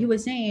he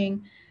was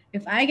saying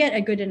if I get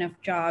a good enough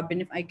job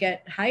and if I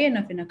get high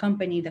enough in a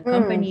company, the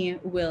company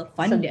will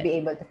fund Should it. be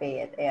able to pay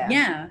it. Yeah.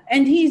 Yeah,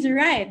 and he's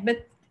right.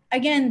 But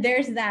again,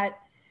 there's that.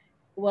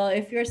 Well,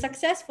 if you're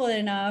successful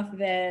enough,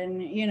 then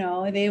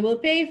they will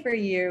pay for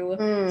you.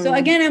 So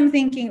again, I'm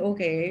thinking,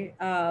 okay,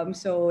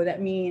 so that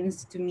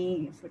means to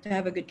me, to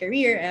have a good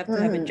career, I have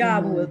to have a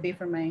job who will pay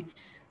for my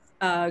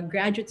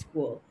graduate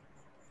school.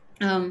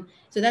 So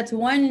that's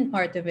one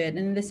part of it,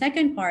 and the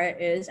second part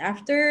is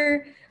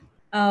after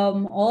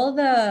all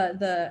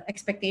the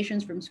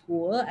expectations from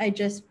school, I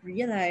just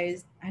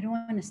realized I don't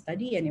want to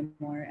study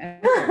anymore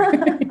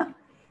ever.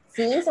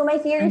 See, so my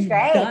theory is I'm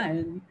right.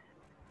 done.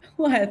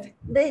 What?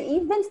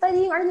 You've been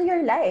studying all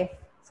your life.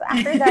 So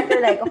after that,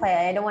 you're like,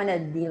 okay, I don't want to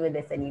deal with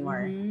this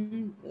anymore.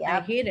 I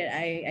Yep. hate it.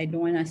 I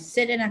don't want to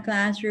sit in a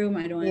classroom.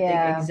 I don't want to take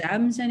Yeah.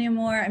 exams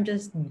anymore. I'm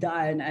just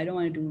done. I don't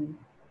want to do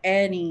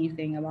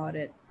anything about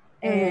it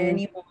Mm.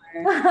 anymore.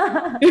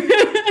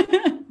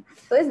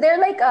 So is there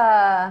like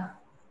a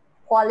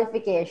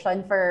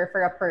qualification for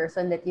a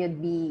person that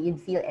you'd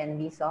feel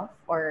envious of,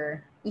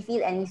 or you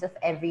feel envious of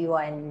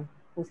everyone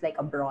who's like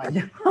abroad?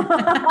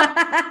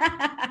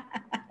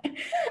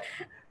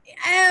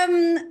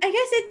 I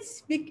guess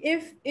it's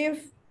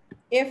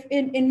if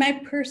in my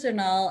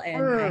personal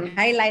and I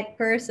highlight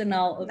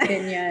personal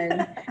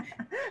opinion,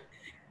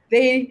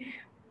 they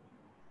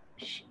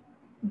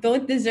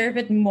don't deserve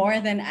it more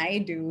than I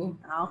do.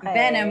 Okay.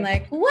 Then I'm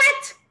like,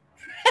 what?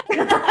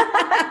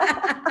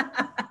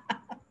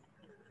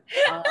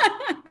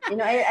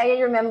 I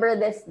remember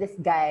this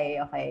guy.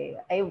 Okay,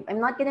 I'm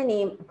not gonna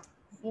name,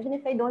 even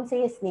if I don't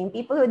say his name,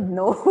 people would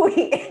know who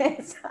he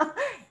is.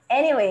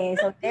 Anyway,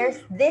 so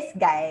there's this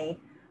guy.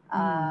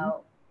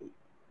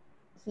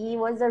 He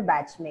was our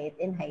batchmate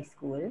in high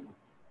school.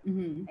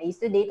 I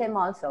used to date him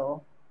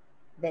also.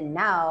 Then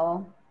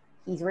now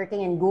he's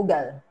working in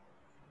Google.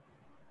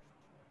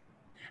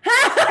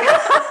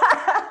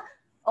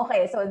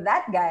 Okay, so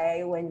that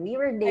guy, when we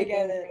were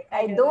dating,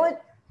 I don't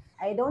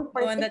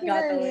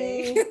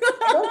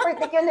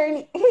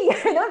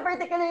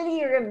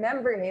particularly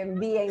remember him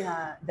being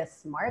the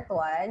smart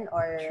one,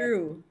 or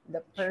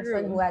the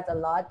person who has a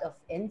lot of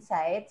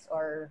insights,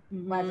 or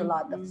who has a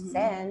lot of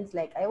sense.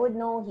 Like, I would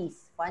know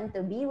he's fun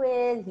to be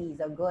with, he's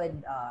a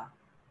good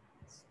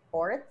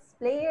sports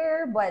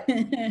player, but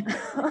like,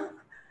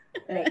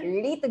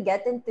 really, to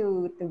get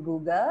into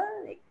Google,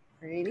 like,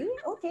 really?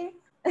 Okay.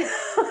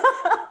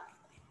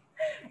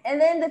 And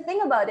then the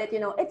thing about it,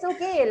 it's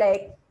okay.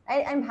 Like,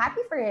 I'm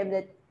happy for him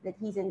that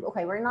he's in.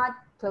 Okay, we're not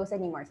close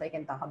anymore, so I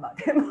can talk about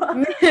him.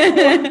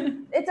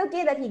 It's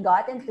okay that he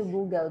got into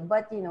Google,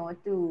 but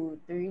to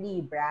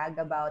really brag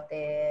about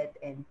it,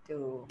 and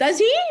to Does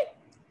he?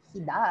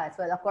 He does.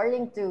 Well,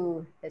 according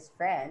to his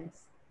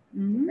friends,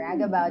 to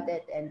brag about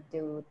it and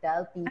to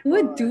tell people. I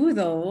would do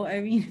though. I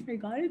mean, I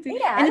got it.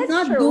 Yeah, and it's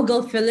that's not true.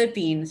 Google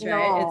Philippines,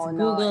 right? No, It's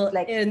Google it's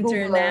like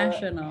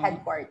International Google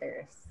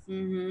headquarters.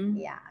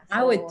 Yeah,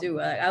 I would do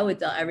it. I would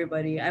tell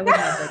everybody. I would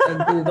have like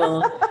a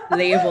Google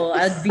label.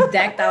 I'd be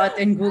decked out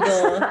in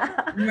Google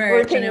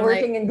merch, and I'm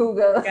working like, in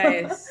Google,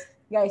 guys,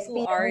 Pia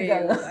who are you?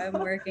 Google. I'm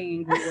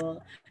working in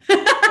Google.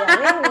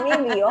 Yeah,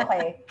 maybe.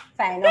 Okay,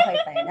 fine.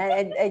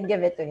 I'd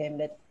give it to him.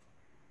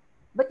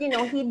 But he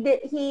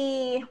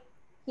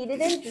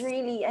didn't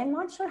really. I'm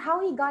not sure how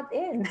he got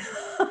in.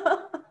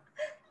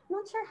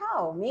 Not sure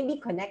how. Maybe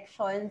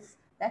connections.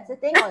 That's the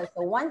thing.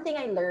 Also, one thing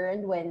I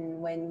learned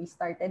when we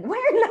started. Why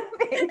are you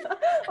laughing?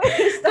 When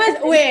we started,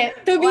 But wait,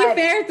 to be What?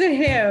 fair to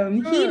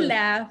him, he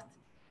left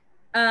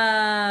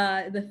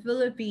the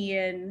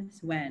Philippines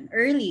when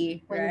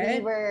early, When right?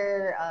 we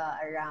were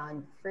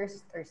around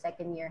first or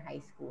second year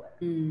high school.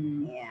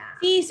 Yeah.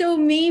 See, so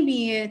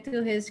maybe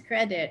to his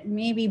credit,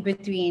 maybe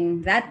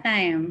between that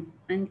time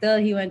until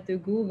he went to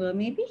Google,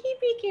 maybe he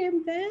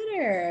became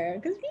better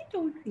because we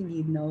don't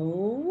really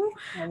know.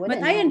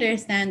 But I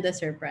understand the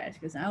surprise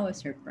because I was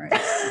surprised.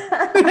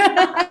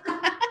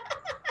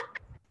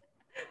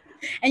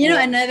 And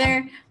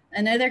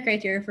another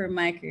criteria for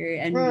my career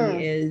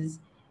envy is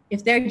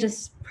if they're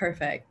just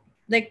perfect.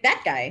 Like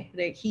that guy,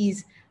 like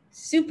he's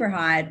super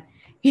hot.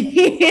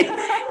 He's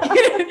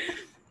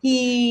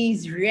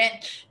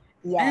rich.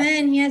 Yes. And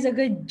then he has a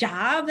good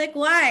job. Like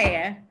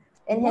why?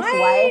 And why his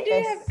wife do you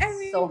is have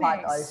everything? so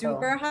hot also.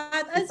 Super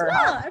hot as Super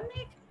well. hot. I'm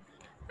like,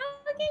 how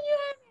can you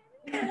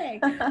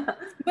have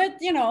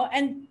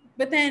everything?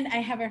 But then I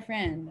have a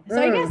friend.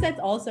 So I guess that's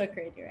also a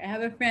criteria. I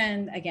have a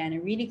friend, again, a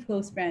really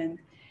close friend,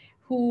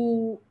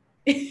 who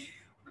I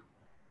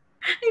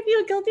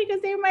feel guilty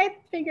because they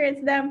might figure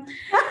it's them.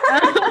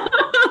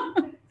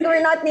 So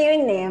we're not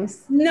naming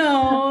names.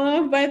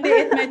 No, but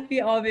it might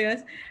be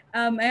obvious.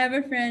 I have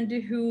a friend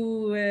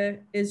who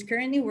is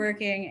currently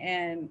working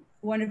in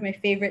one of my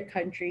favorite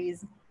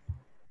countries.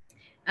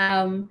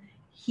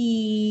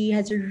 He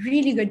has a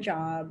really good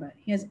job.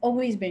 He has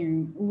always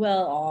been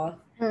well off,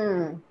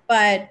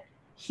 but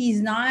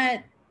he's not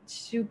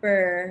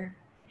super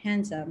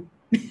handsome.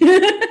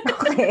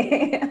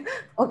 Okay.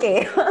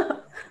 Okay.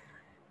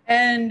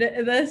 And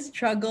the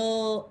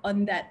struggle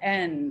on that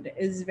end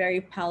is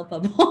very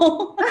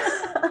palpable.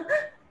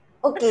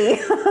 Okay.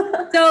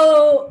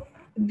 So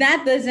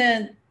that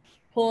doesn't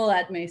pull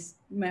at my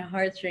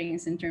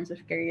heartstrings in terms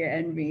of career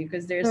envy,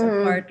 because there's a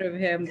Mhm. part of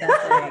him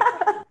that's like,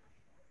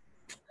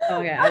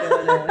 okay, I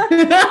don't wanna.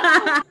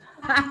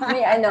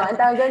 May ano, ang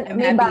tawag doon, I'm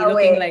may happy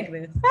looking bawi. like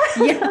this.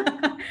 Yeah,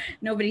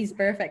 nobody's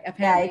perfect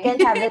Yeah, you apparently.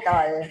 can't have it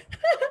all.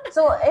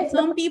 So if the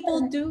Some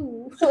people person,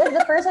 do. so if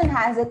the person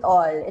has it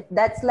all,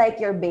 that's like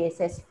your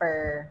basis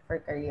for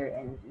career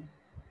envy.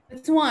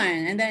 That's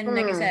one. And then,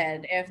 like I Hmm.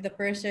 said, if the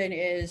person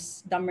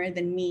is dumber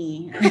than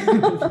me,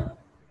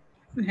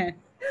 then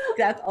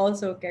that's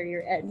also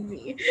career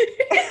envy.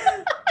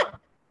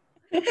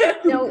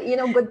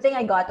 Good thing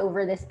I got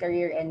over this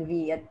career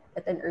envy at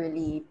an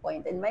early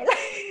point in my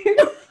life.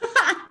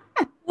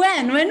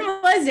 When? When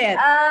was it?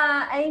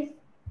 I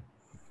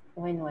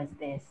when was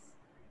this?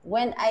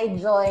 When I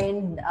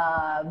joined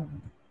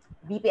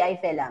BPI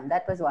Film.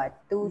 That was what?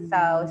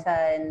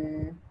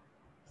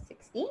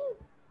 2016?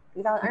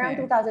 2000, around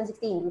Okay.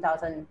 2016,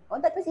 2000. Oh,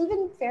 that was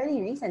even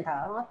fairly recent,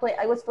 huh?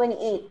 I was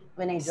 28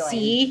 when I joined.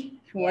 See,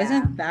 it Yeah.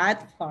 wasn't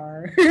that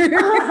far.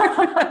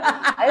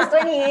 I was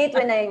 28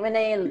 when I'm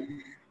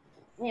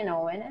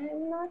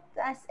not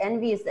as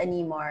envious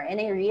anymore. And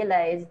I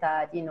realized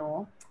that,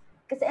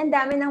 kasi ang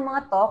dami ng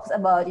mga talks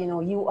about,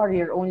 you are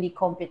your only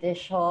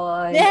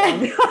competition Yeah.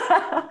 and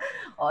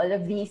all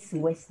of these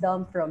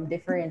wisdom from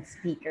different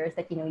speakers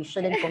that, you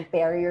shouldn't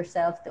compare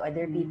yourself to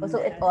other people.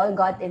 So it all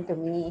got into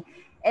me.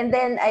 And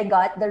then I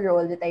got the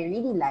role that I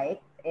really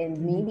liked, and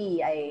maybe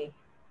I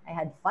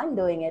had fun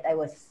doing it. I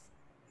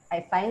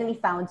finally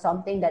found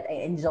something that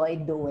I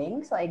enjoyed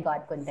doing, so I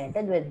got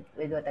contented with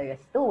what I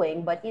was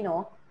doing. But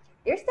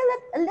there's still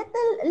a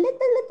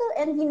little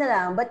envy na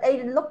lang. But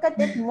I look at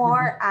it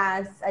more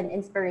as an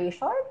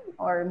inspiration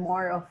or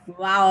more of.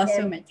 Wow,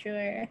 so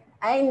mature.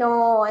 I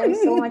know, I'm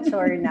so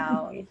mature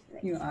now. It's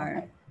like, You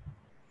are.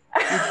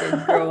 You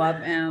should grow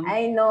up, Em.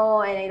 I know,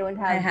 and I don't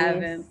have I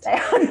haven't.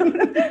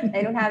 I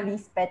don't have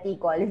these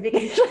petty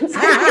qualifications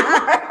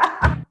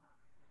anymore.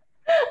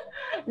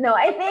 No,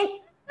 I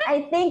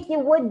think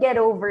you would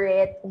get over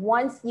it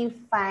once you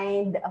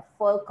find a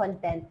full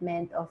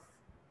contentment of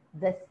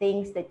the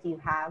things that you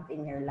have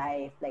in your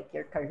life, like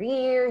your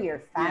career,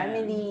 your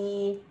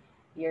family,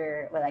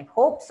 well, I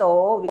hope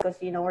so, because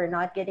we're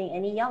not getting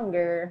any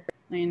younger.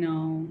 I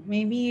know.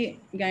 Maybe,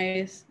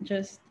 guys,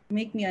 just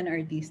make me an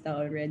artista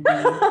already.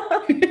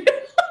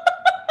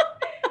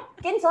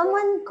 Can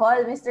someone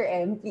call Mr.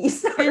 M, please?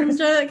 Can you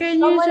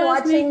Someone just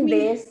watching make me?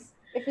 this,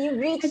 if you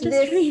reach I just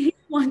this, really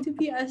want to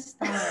be a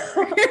star.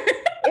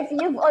 if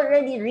you've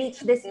already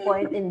reached this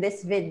point in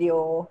this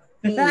video,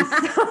 please,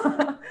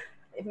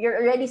 if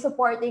you're already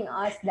supporting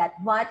us that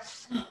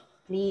much,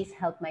 please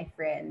help my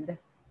friend.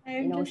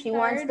 I'm just She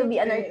wants tired to of be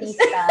an this.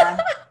 artista.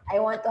 I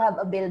want to have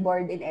a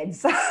billboard in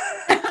EDSA.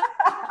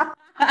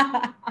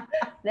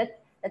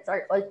 That's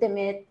our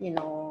ultimate, I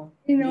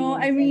dreams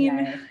in mean,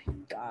 life.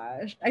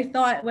 gosh, I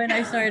thought when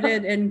I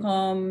started in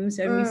comms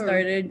and we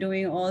started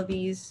doing all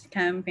these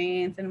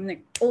campaigns, and I'm like,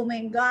 oh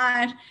my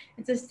gosh,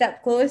 it's a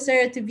step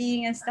closer to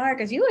being a star,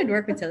 because you would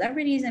work with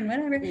celebrities and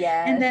whatever.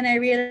 Yes. And then I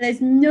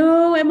realized,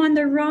 no, I'm on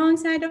the wrong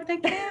side of the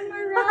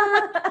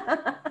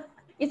camera.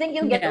 You think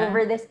you'll get Yeah.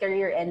 over this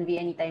career envy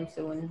anytime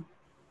soon?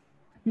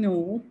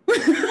 No.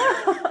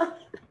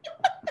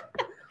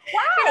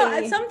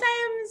 Why?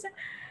 Sometimes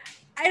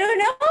I don't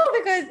know,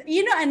 because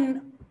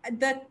and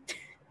the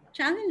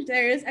challenge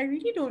there is I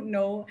really don't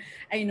know.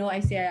 I know I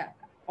say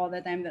all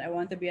the time that I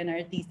want to be an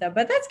artista,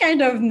 but that's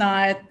kind of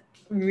not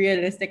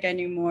realistic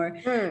anymore.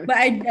 But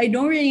I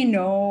don't really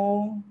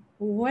know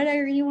what I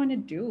really want to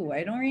do.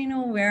 I don't really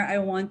know where I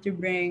want to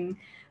bring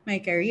my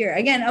career.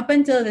 Again, up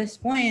until this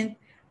point,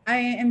 I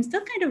am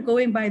still kind of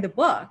going by the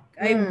book.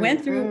 I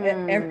went through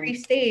every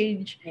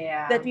stage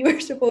that we were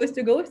supposed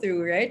to go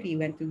through, right?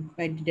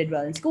 I did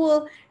well in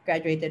school,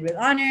 graduated with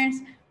honors,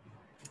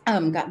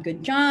 got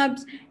good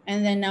jobs,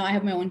 and then now I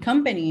have my own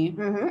company.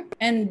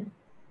 And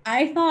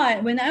I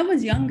thought when I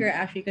was younger,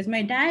 actually, because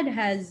my dad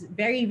has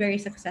very, very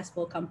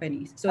successful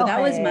companies. So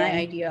that was my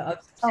idea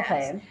of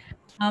success. Okay.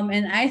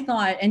 And I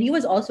thought, and he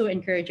was also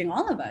encouraging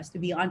all of us to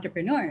be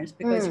entrepreneurs,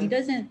 because he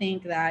doesn't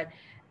think that,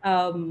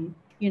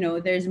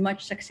 there's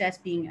much success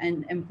being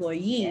an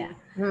employee,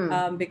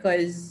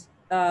 because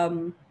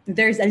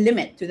there's a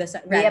limit to there's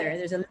a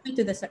limit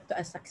to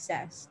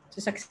success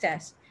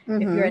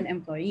if you're an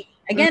employee.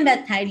 Again,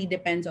 that highly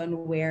depends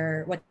on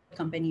what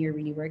company you're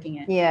really working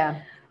in.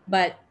 Yeah.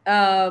 But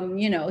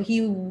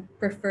he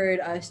preferred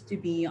us to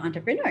be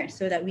entrepreneurs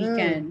so that we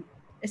can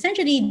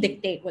essentially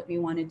dictate what we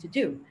wanted to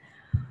do.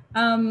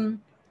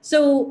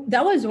 So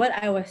that was what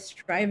I was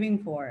striving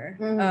for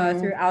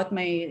throughout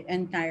my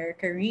entire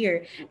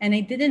career. And I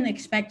didn't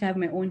expect to have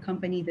my own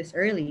company this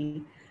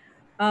early.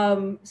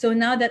 So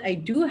now that I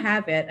do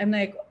have it, I'm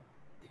like,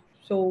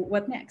 so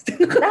what next?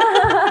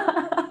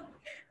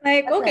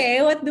 Like, That's nice.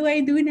 okay, what do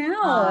I do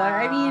now?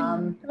 I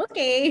mean,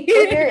 okay.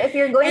 If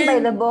you're going by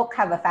the And book,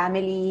 have a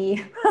family,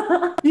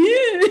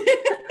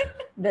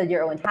 build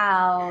your own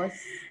house.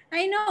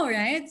 I know,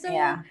 right? So,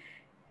 Yeah.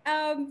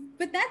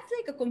 but that's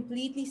like a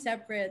completely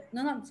separate,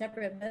 no, not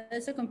separate, but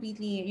it's a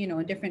completely,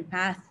 different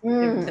path,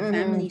 the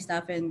family Mm-hmm.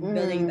 stuff and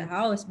building the Mm-hmm.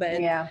 house. But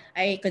Yeah.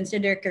 I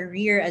consider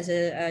career as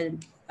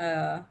an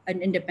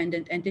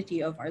independent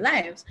entity of our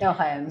lives.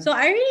 Okay. So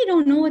I really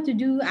don't know what to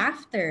do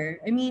after.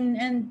 I mean,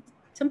 and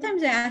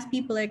sometimes I ask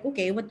people like,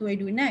 okay, what do I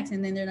do next?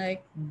 And then they're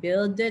like,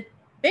 build it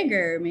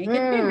bigger, make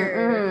it bigger,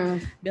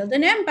 Mm-hmm. build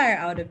an empire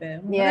out of it,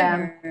 Yeah.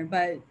 whatever.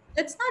 But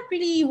that's not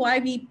really why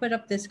we put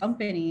up this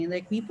company.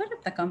 Like we put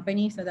up the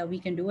company so that we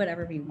can do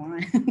whatever we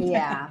want.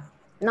 Yeah.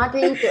 Not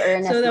really to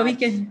earn So as that we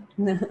much. can,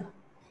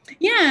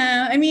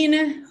 yeah, I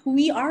mean,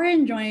 we are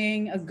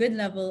enjoying a good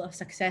level of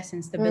success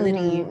and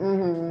stability, Mm-hmm.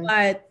 Mm-hmm.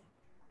 but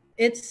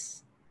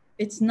it's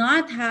it's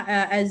not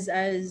as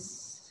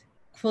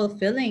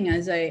fulfilling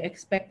as I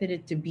expected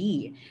it to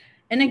be.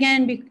 And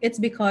again, it's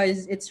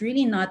because it's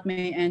really not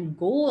my end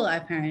goal.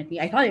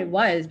 Apparently, I thought it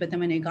was, but then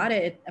when I got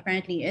it, it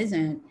apparently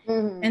isn't.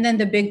 Mm-hmm. And then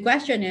the big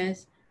question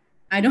is,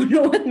 I don't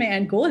know what my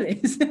end goal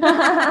is.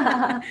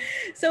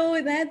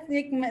 So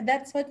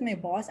that's what my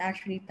boss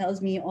actually tells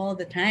me all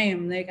the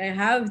time. Like I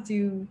have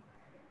to,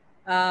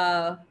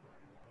 uh,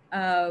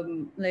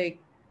 like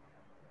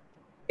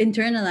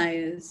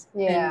internalize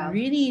and Yeah.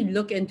 really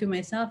look into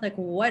myself, like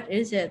what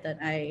is it that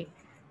I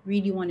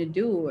really want to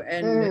do.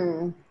 And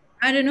Mm.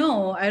 I don't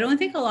know, I don't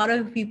think a lot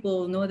of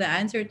people know the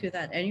answer to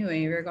that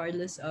anyway,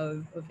 regardless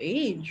of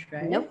age,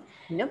 right? Nope.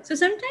 Nope. So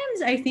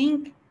sometimes I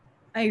think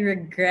I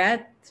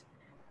regret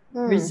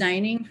Mm.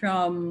 resigning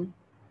from,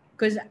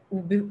 because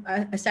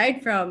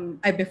aside from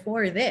I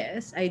before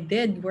this I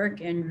did work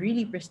in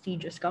really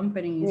prestigious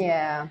companies.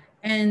 Yeah.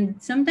 And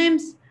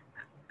sometimes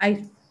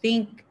I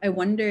think I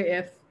wonder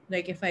if,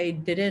 like, if I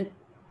didn't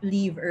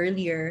leave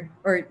earlier,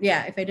 or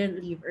yeah, if I didn't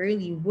leave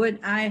early, would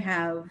I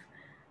have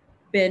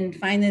been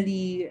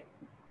finally,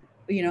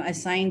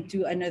 assigned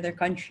to another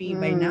country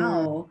by Mm.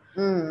 now?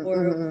 Mm. Or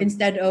Mm-hmm.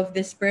 instead of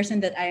this person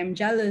that I am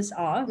jealous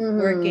of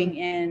Mm-hmm. working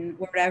in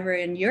wherever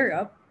in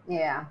Europe,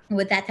 Yeah.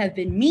 would that have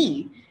been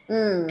me?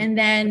 Mm. And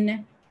then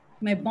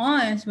my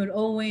boss would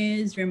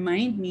always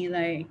remind me,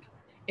 like,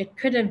 it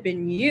could have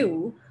been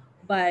you,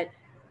 but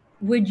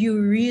would you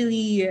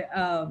really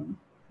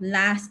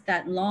last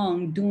that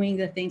long doing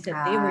the things that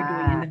they were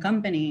doing in Ah. the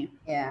company?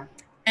 Yeah.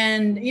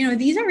 And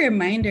these are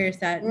reminders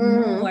that no,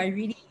 Mm-hmm. I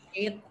really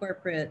hate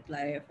corporate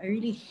life. I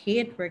really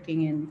hate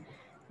working in,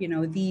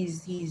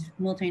 these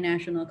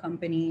multinational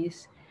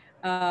companies,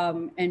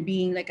 and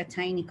being like a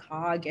tiny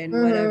cog and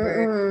Mm-hmm. whatever.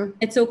 Mm-hmm.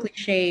 It's so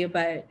cliche,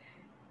 but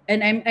and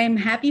I'm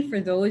happy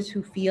for those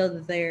who feel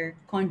their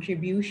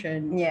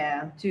contribution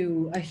Yeah.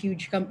 to a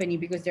huge company,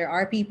 because there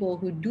are people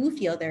who do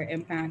feel their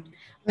impact.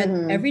 But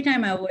Mm-hmm. every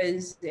time I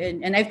was in,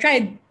 and I've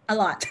tried a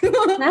lot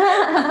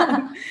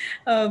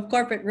of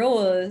corporate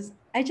roles,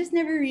 I just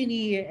never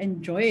really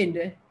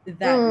enjoyed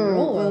that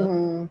role.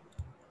 Mm-hmm.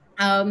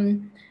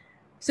 Um,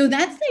 so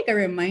that's like a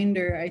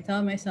reminder I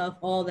tell myself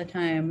all the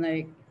time.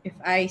 Like if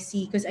I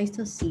see, because I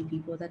still see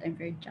people that I'm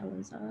very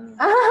jealous of.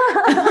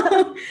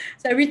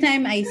 So every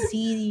time I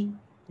see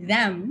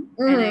them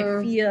and I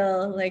Mm-hmm.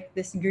 feel like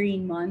this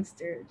green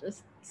monster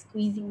just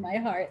squeezing my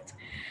heart,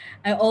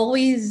 I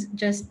always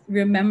just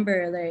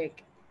remember,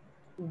 like,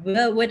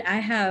 well, would I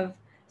have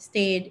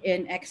stayed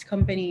in X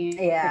company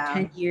for Yeah.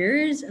 10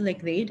 years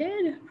like they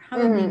did?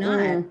 Probably Mm-hmm. not.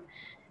 Mm-hmm.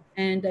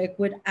 And like,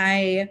 would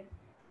I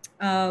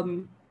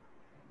um,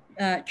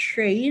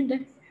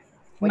 trade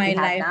What my you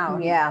have life, now?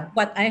 Yeah.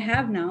 what I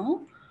have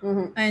now,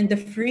 Mm-hmm. and the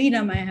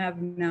freedom I have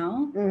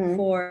now Mm-hmm.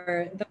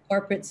 for the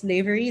corporate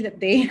slavery that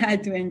they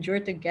had to endure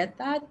to get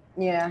that?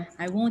 Yeah.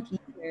 I won't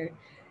either.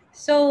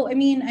 So, I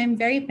mean, I'm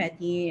very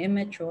petty,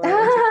 immature,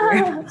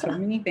 insecure about so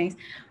many things,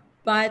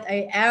 but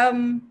I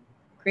am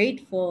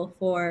grateful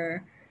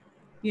for,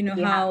 Yeah.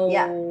 how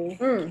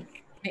Mm.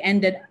 I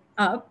ended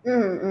up.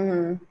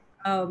 Mm-hmm.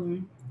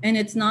 Mm-hmm. And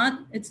it's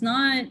not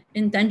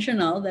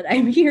intentional that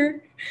I'm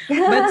here,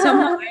 but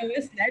somehow I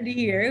was led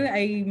here.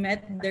 I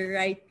met the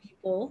right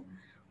people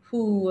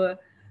who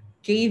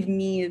gave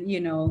me,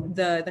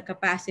 the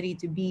capacity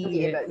to To be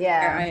be able, where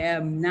yeah. I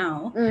am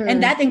now. And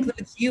Mm. that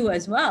includes you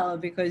as well,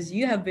 because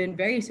you have been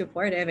very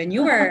supportive, and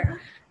you were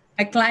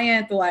a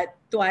client, what,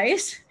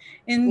 twice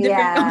in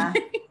different Yeah.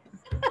 companies.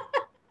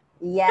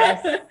 Yes.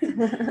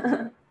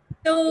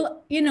 So,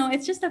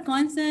 it's just a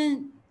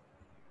constant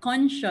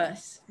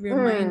conscious Mm,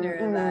 reminder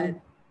mm. that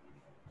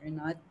you're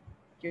not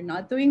you're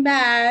not doing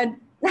bad.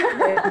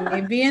 It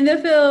may be in the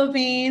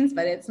Philippines,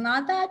 but it's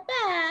not that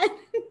bad.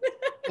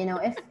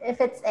 If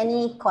it's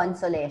any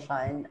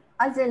consolation,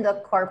 as in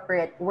the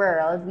corporate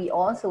world, we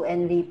also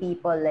envy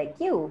people like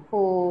you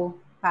who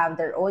have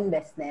their own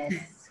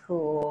business,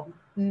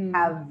 Mm.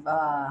 have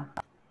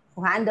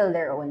who handle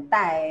their own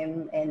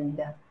time, and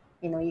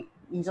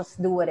you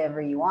just do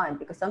whatever you want,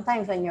 because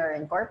sometimes when you're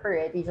in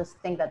corporate, you just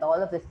think that all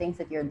of the things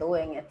that you're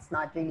doing, it's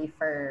not really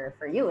for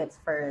you, it's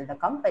for the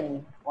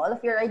company. All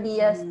of your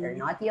ideas, they're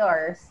not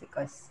yours,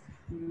 because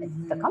it's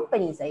the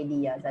company's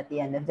ideas at the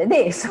end of the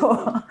day.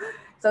 So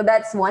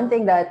that's one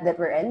thing that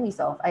we're envious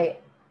of. I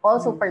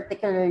also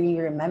particularly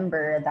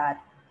remember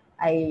that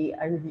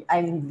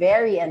I'm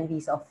very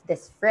envious of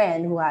this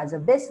friend who has a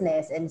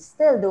business and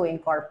still doing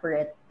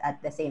corporate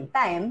at the same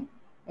time,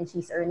 and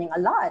she's earning a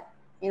lot.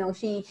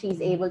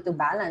 She's able to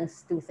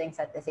balance two things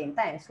at the same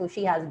time. So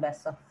she has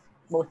best of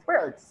both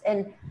worlds.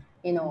 And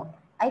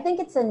I think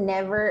it's a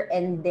never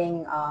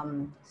ending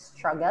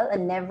struggle, a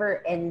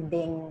never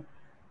ending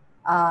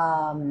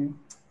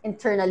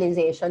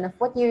internalization of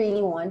what you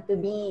really want to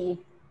be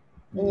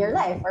in your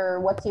life, or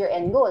what's your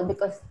end goal.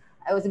 Because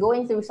I was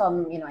going through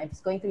some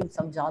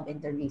job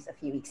interviews a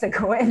few weeks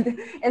ago, and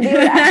they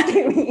were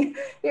asking me,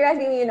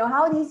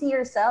 how do you see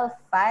yourself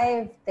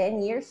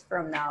 5-10 years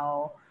from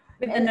now?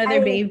 With And another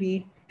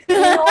baby.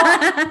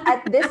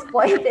 at this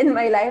point in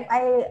my life,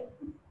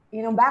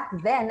 back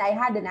then I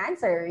had an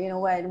answer.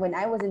 When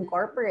I was in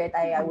corporate,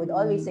 I would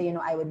always say,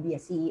 I would be a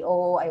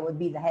CEO, I would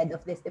be the head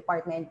of this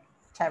department,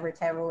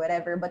 whichever,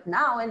 whatever. But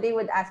now when they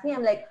would ask me,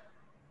 I'm like,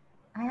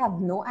 I have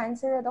no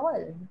answer at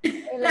all.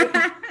 Like,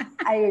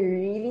 I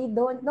really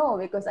don't know,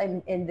 because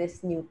I'm in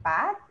this new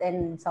path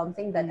and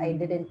something that I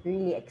didn't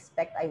really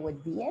expect I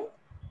would be in.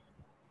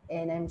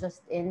 And I'm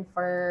just in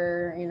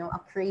for, a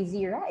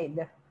crazy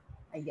ride,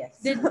 I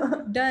guess.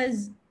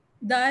 Does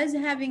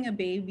having a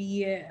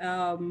baby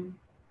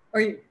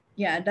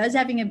does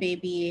having a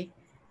baby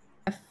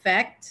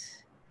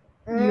affect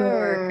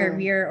your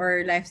career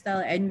or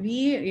lifestyle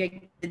envy?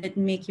 Like, did it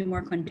make you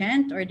more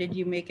content, or did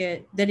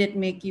it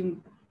make you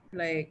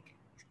like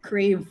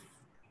crave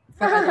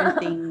for other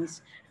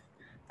things?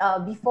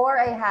 Before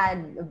I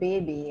had a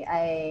baby,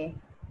 I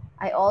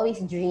always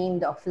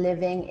dreamed of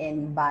living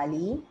in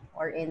Bali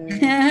or in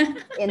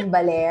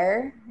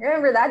Baler.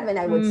 Remember that, when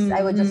I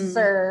would just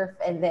surf,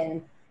 and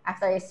then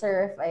after I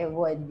surf, I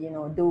would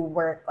do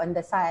work on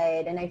the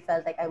side, and I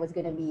felt like I was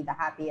gonna be the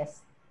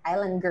happiest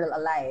island girl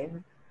alive.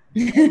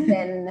 And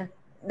then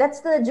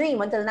that's the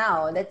dream until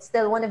now. That's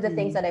still one of the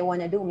things that I want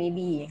to do.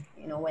 Maybe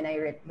when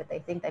but I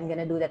think I'm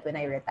gonna do that when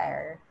I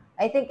retire.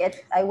 I think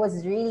I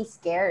was really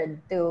scared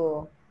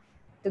to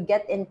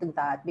get into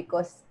that,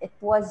 because it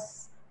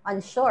was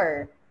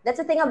unsure. That's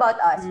the thing about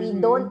us. We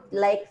don't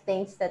like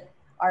things that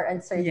are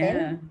uncertain.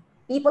 Yeah,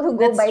 People who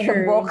go that's by the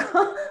true. book,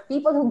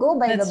 people who go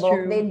by the That's book,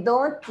 true. they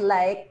don't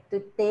like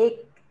to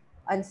take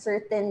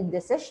uncertain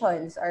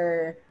decisions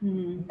or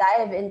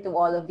dive into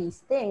all of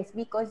these things,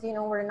 because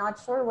we're not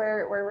sure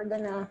where we're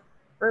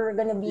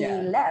gonna be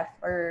Yeah. left,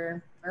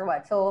 or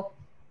what. So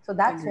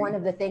that's Agree. one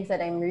of the things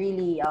that I'm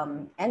really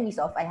envious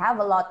of. I have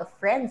a lot of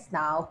friends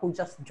now who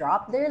just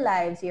dropped their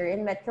lives here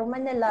in Metro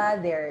Manila.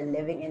 They're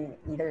living in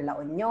either La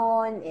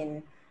Union,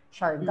 in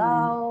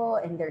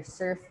Siargao, and they're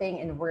surfing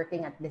and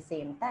working at the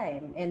same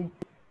time. And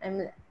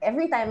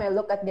every time I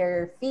look at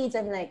their feeds,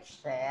 I'm like,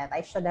 shit,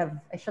 I should have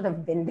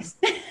been this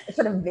I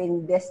should have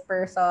been this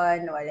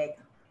person, or like,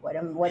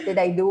 what did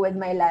I do with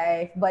my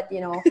life? But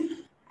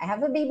I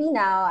have a baby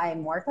now. I'm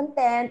more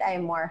content.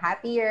 I'm more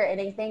happier, and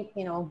I think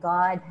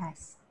God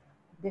has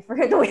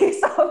different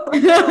ways of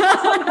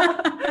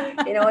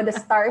the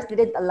stars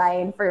didn't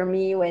align for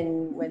me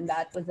when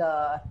that was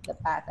the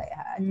path I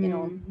had.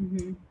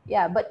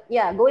 Yeah, but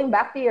yeah, going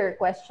back to your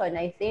question,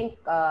 I think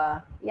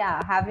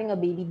having a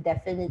baby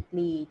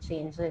definitely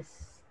changes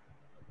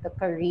the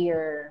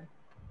career.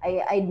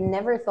 I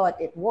never thought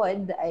it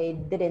would. I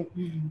didn't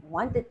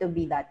want it to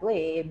be that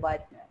way,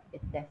 but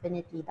it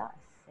definitely does,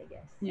 I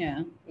guess.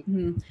 Yeah. It-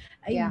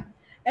 I yeah.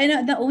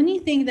 and the only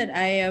thing that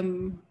I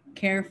am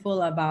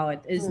careful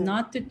about is Mm.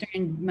 not to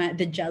turn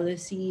the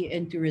jealousy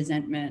into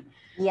resentment.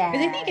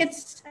 Because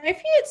Yes. I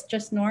feel it's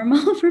just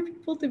normal for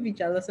people to be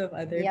jealous of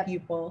other Yep.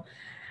 people.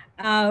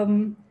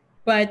 Um,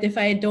 but if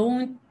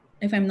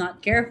I'm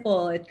not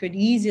careful, it could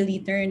easily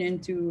turn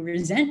into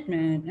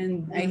resentment,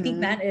 and I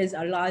think Mm-hmm. that is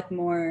a lot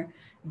more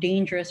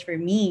dangerous for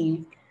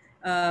me,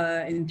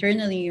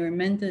 internally or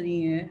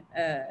mentally.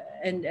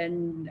 And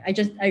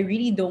I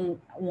really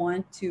don't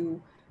want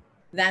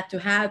that to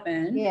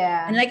happen. And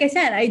Yeah. like I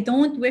said, I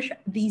don't wish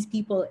these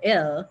people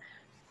ill.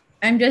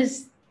 I'm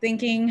just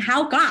thinking,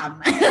 how come?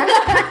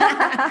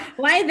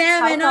 Why them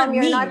How and come not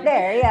you're not me?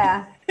 there?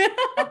 Yeah.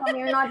 How come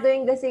you're not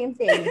doing the same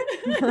thing?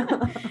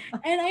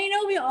 And I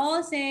know we all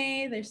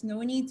say there's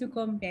no need to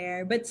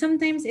compare, but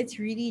sometimes it's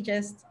really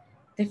just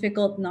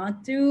difficult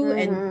not to.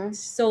 And Mm-hmm.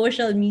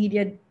 social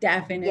media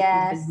definitely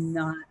does Yes.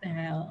 not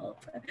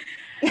help.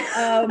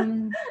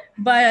 Um,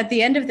 but at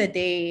the end of the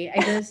day,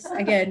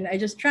 I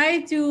just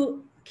try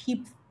to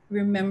keep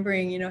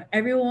remembering,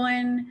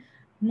 everyone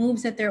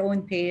moves at their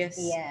own pace.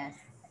 Yes.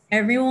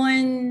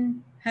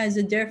 Everyone has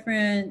a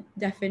different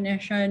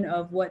definition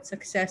of what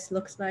success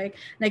looks like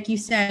you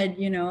said,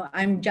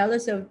 I'm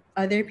jealous of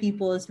other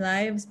people's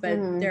lives, but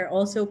Mm-hmm. there are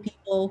also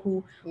people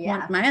who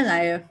want Yeah. my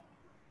life.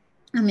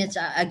 I mean, it's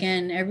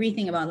again,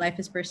 everything about life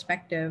is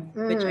perspective,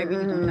 which I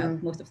really don't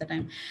have most of the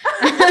time.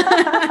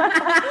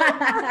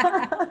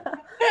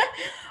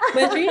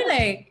 But really,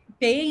 like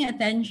paying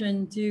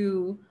attention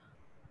to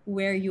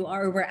where you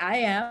are, where I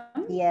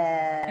am,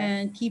 Yes.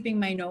 and keeping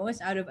my nose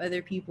out of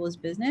other people's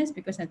business,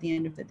 because at the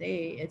end of the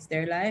day, it's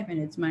their life and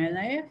it's my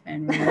life,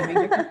 and we're living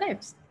different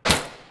lives.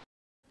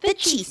 The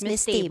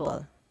Chismis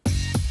Table.